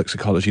lines where he looks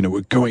at college,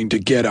 we're going to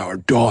get our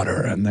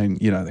daughter, and then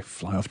they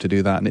fly off to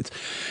do that, and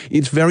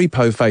it's very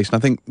po-faced. And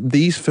I think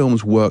these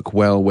films work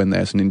well when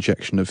there's an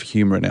injection of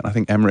humour in it. I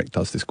think Emmerich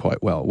does this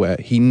quite well, where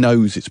he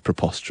knows it's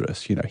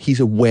preposterous. He's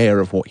aware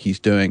of what he's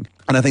doing.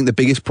 And I think the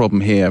biggest problem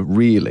here,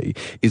 really,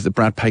 is that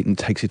Brad Payton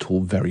takes it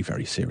all very,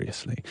 very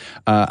seriously.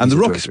 And The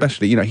Rock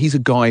especially, he's a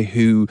guy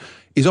who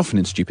is often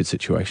in stupid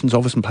situations,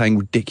 often playing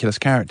ridiculous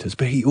characters,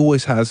 but he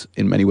always has,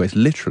 in many ways,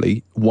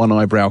 literally, one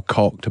eyebrow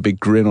cocked, a big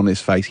grin on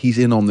his face. He's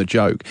in on the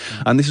joke.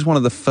 And this is one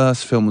of the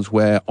first films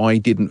where I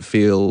didn't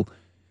feel...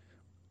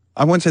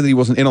 I won't say that he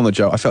wasn't in on the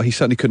joke. I felt he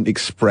certainly couldn't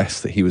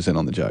express that he was in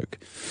on the joke.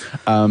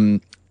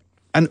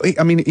 And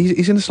I mean,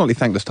 he's in a slightly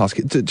thankless task.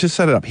 To just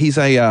set it up, he's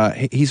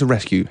a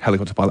rescue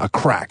helicopter pilot, a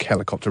crack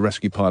helicopter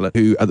rescue pilot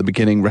who, at the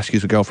beginning,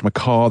 rescues a girl from a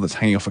car that's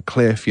hanging off a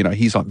cliff.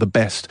 He's like the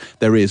best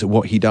there is at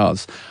what he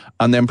does,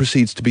 and then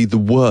proceeds to be the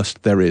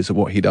worst there is at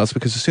what he does,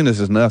 because as soon as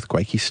there's an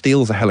earthquake, he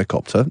steals a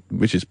helicopter,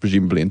 which is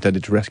presumably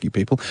intended to rescue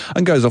people,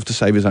 and goes off to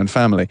save his own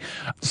family.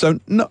 So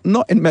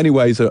not in many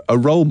ways a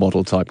role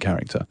model type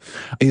character.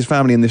 His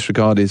family in this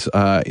regard is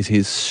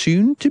his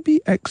soon-to-be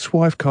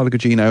ex-wife, Carla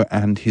Gugino,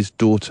 and his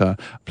daughter,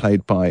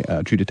 played by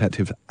True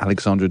Detective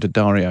Alexandra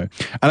Daddario.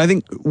 And I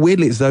think,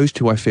 weirdly, it's those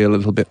two I feel a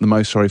little bit the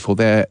most sorry for.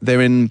 They're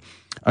in...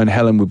 And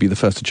Helen would be the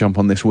first to jump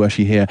on this, were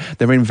she here.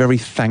 They're in very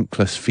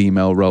thankless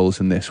female roles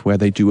in this, where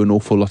they do an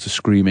awful lot of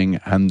screaming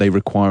and they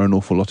require an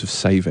awful lot of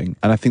saving.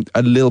 And I think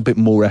a little bit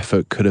more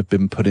effort could have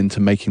been put into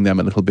making them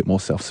a little bit more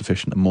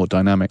self-sufficient and more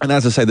dynamic. And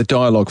as I say, the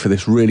dialogue for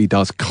this really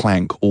does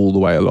clank all the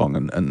way along.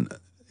 And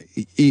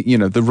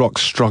The Rock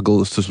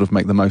struggles to sort of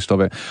make the most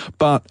of it.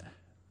 But...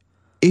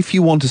 if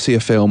you want to see a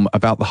film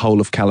about the whole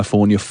of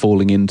California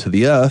falling into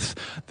the earth,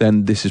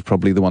 then this is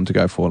probably the one to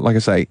go for. Like I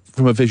say,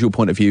 from a visual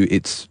point of view,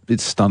 it's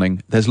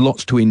stunning. There's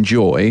lots to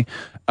enjoy.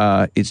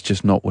 It's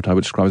just not what I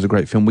would describe as a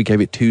great film. We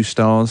gave it 2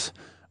 stars.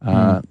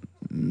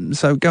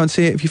 So go and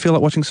see it if you feel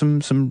like watching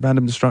some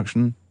random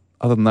destruction.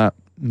 Other than that,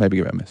 maybe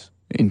give it a miss.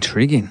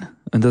 Intriguing.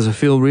 And does it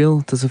feel real?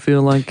 Does it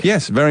feel like...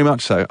 Yes, very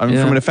much so. I mean,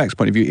 from an effects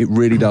point of view, it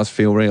really does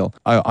feel real.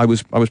 I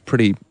was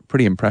pretty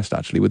impressed,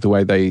 actually, with the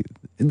way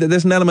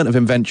there's an element of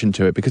invention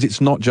to it, because it's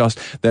not just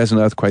there's an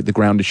earthquake, the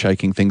ground is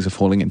shaking, things are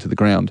falling into the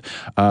ground.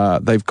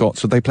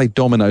 They play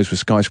dominoes with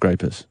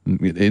skyscrapers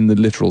in the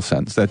literal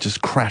sense. They're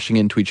just crashing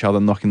into each other,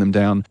 knocking them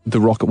down.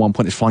 The Rock at one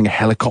point is flying a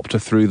helicopter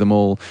through them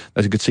all.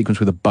 There's a good sequence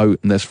with a boat,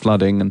 and there's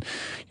flooding, and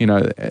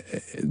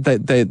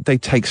they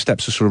take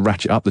steps to sort of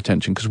ratchet up the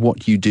tension, because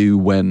what you do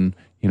when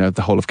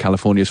the whole of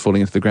California is falling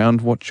into the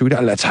ground, what should we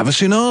do? Let's have a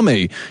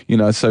tsunami!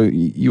 So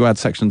you add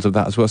sections of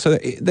that as well. So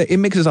it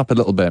mixes up a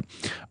little bit.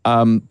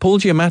 Paul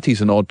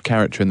Giamatti's an odd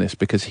character in this,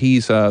 because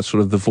he's sort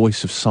of the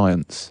voice of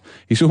science.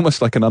 He's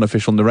almost like an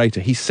unofficial narrator.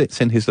 He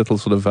sits in his little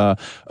sort of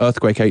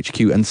earthquake HQ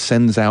and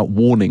sends out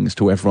warnings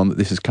to everyone that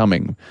this is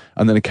coming,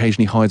 and then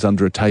occasionally hides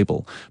under a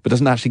table, but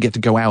doesn't actually get to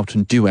go out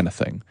and do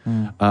anything.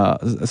 So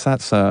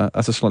that's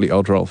a slightly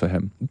odd role for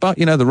him. But,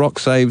 The Rock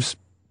saves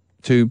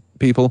 2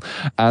 people,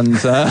 and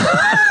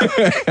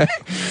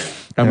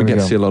and we get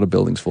to see a lot of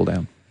buildings fall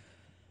down.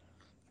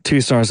 2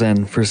 stars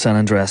in for San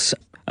Andreas.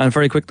 And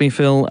very quickly,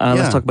 Phil,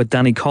 let's talk about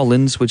Danny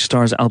Collins, which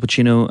stars Al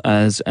Pacino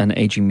as an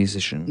aging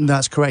musician.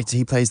 That's correct.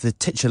 He plays the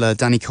titular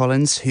Danny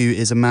Collins, who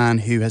is a man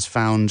who has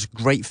found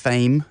great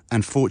fame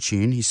and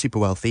fortune. He's super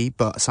wealthy,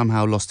 but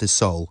somehow lost his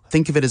soul.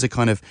 Think of it as a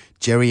kind of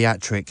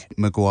geriatric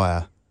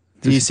Maguire.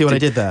 Do you see what I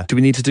did there? Do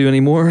we need to do any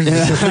more?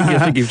 I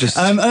think you've just...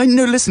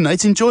 No, listen,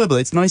 it's enjoyable.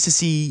 It's nice to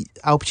see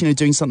Al Pacino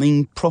doing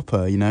something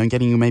proper, and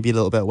getting maybe a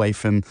little bit away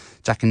from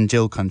Jack and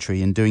Jill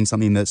country and doing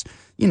something that's,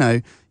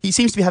 he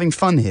seems to be having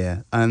fun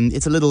here.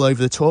 It's a little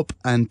over the top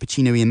and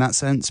Pacino-y in that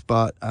sense,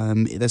 but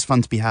there's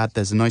fun to be had.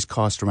 There's a nice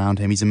cast around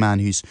him. He's a man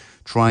who's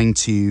trying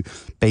to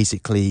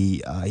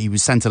basically... he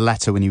was sent a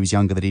letter when he was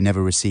younger that he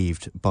never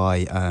received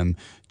by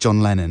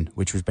John Lennon,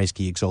 which was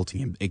basically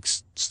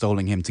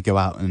extolling him to go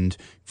out and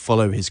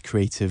follow his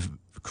creative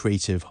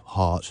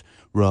heart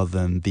rather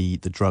than the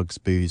drugs,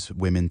 booze,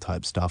 women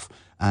type stuff.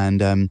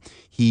 And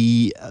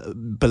he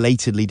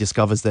belatedly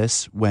discovers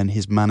this when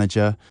his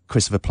manager,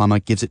 Christopher Plummer,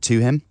 gives it to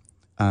him.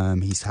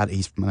 He's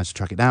managed to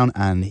track it down,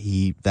 and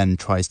he then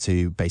tries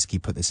to basically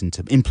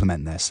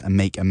implement this and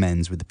make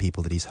amends with the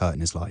people that he's hurt in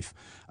his life.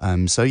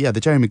 The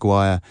Jerry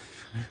Maguire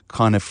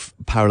kind of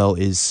parallel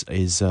is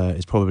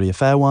probably a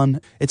fair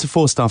one. It's a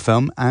 4-star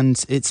film,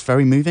 and it's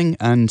very moving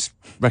and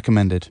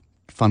recommended.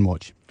 Fun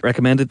watch.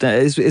 Recommended.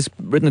 It's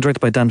written and directed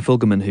by Dan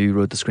Fogelman, who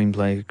wrote the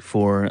screenplay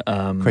for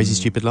Crazy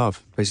Stupid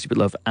Love,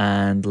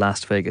 and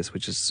Las Vegas,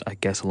 which is, I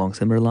guess, along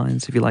similar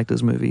lines. If you like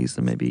those movies,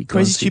 then maybe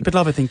Crazy Stupid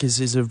Love, I think,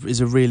 is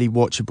a really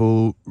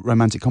watchable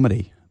romantic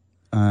comedy,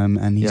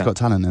 and he's got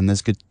talent, and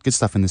there's good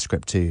stuff in the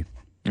script too.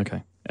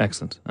 Okay,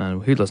 excellent.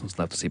 And who doesn't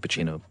love to see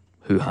Pacino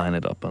hoo-haing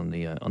it up on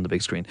the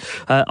big screen?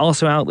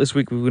 Also out this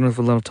week, we don't have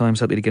a lot of time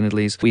sadly to get into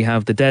these. We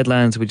have The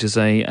Deadlands, which is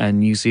a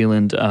New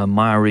Zealand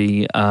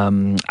Maori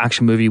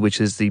action movie,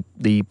 which is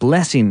the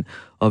blessing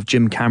of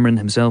Jim Cameron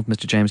himself,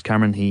 Mr. James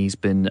Cameron. He's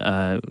been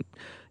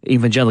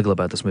evangelical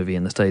about this movie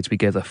in the States. We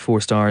gave that 4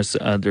 stars.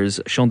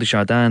 There's Sean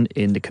Dujardin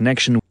in The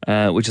Connection,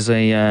 which is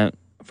a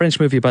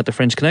French movie about the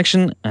French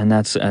Connection, and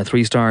that's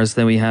 3 stars.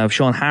 Then we have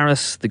Sean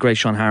Harris, the great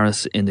Sean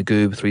Harris, in The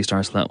Goob, 3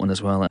 stars for that one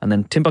as well. And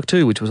then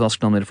Timbuktu, which was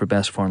Oscar nominated for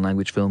Best Foreign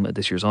Language Film at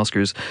this year's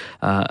Oscars,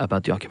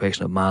 about the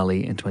occupation of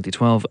Mali in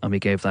 2012, and we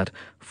gave that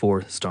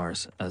 4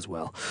 stars as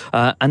well.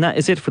 And that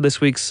is it for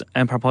this week's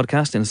Empire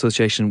Podcast in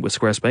association with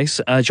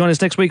Squarespace. Join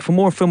us next week for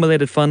more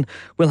film-related fun.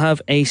 We'll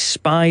have a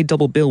spy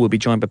double bill. We'll be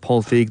joined by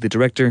Paul Feig, the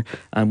director,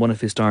 and one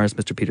of his stars,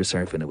 Mr. Peter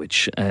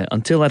Serafinowicz.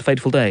 Until that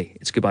fateful day,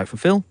 it's goodbye from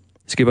Phil.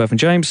 It's goodbye from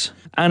James,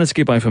 and it's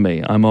goodbye from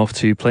me. I'm off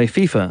to play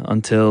FIFA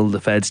until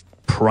the feds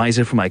prise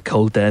it from my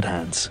cold dead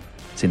hands.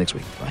 See you next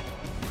week. Bye.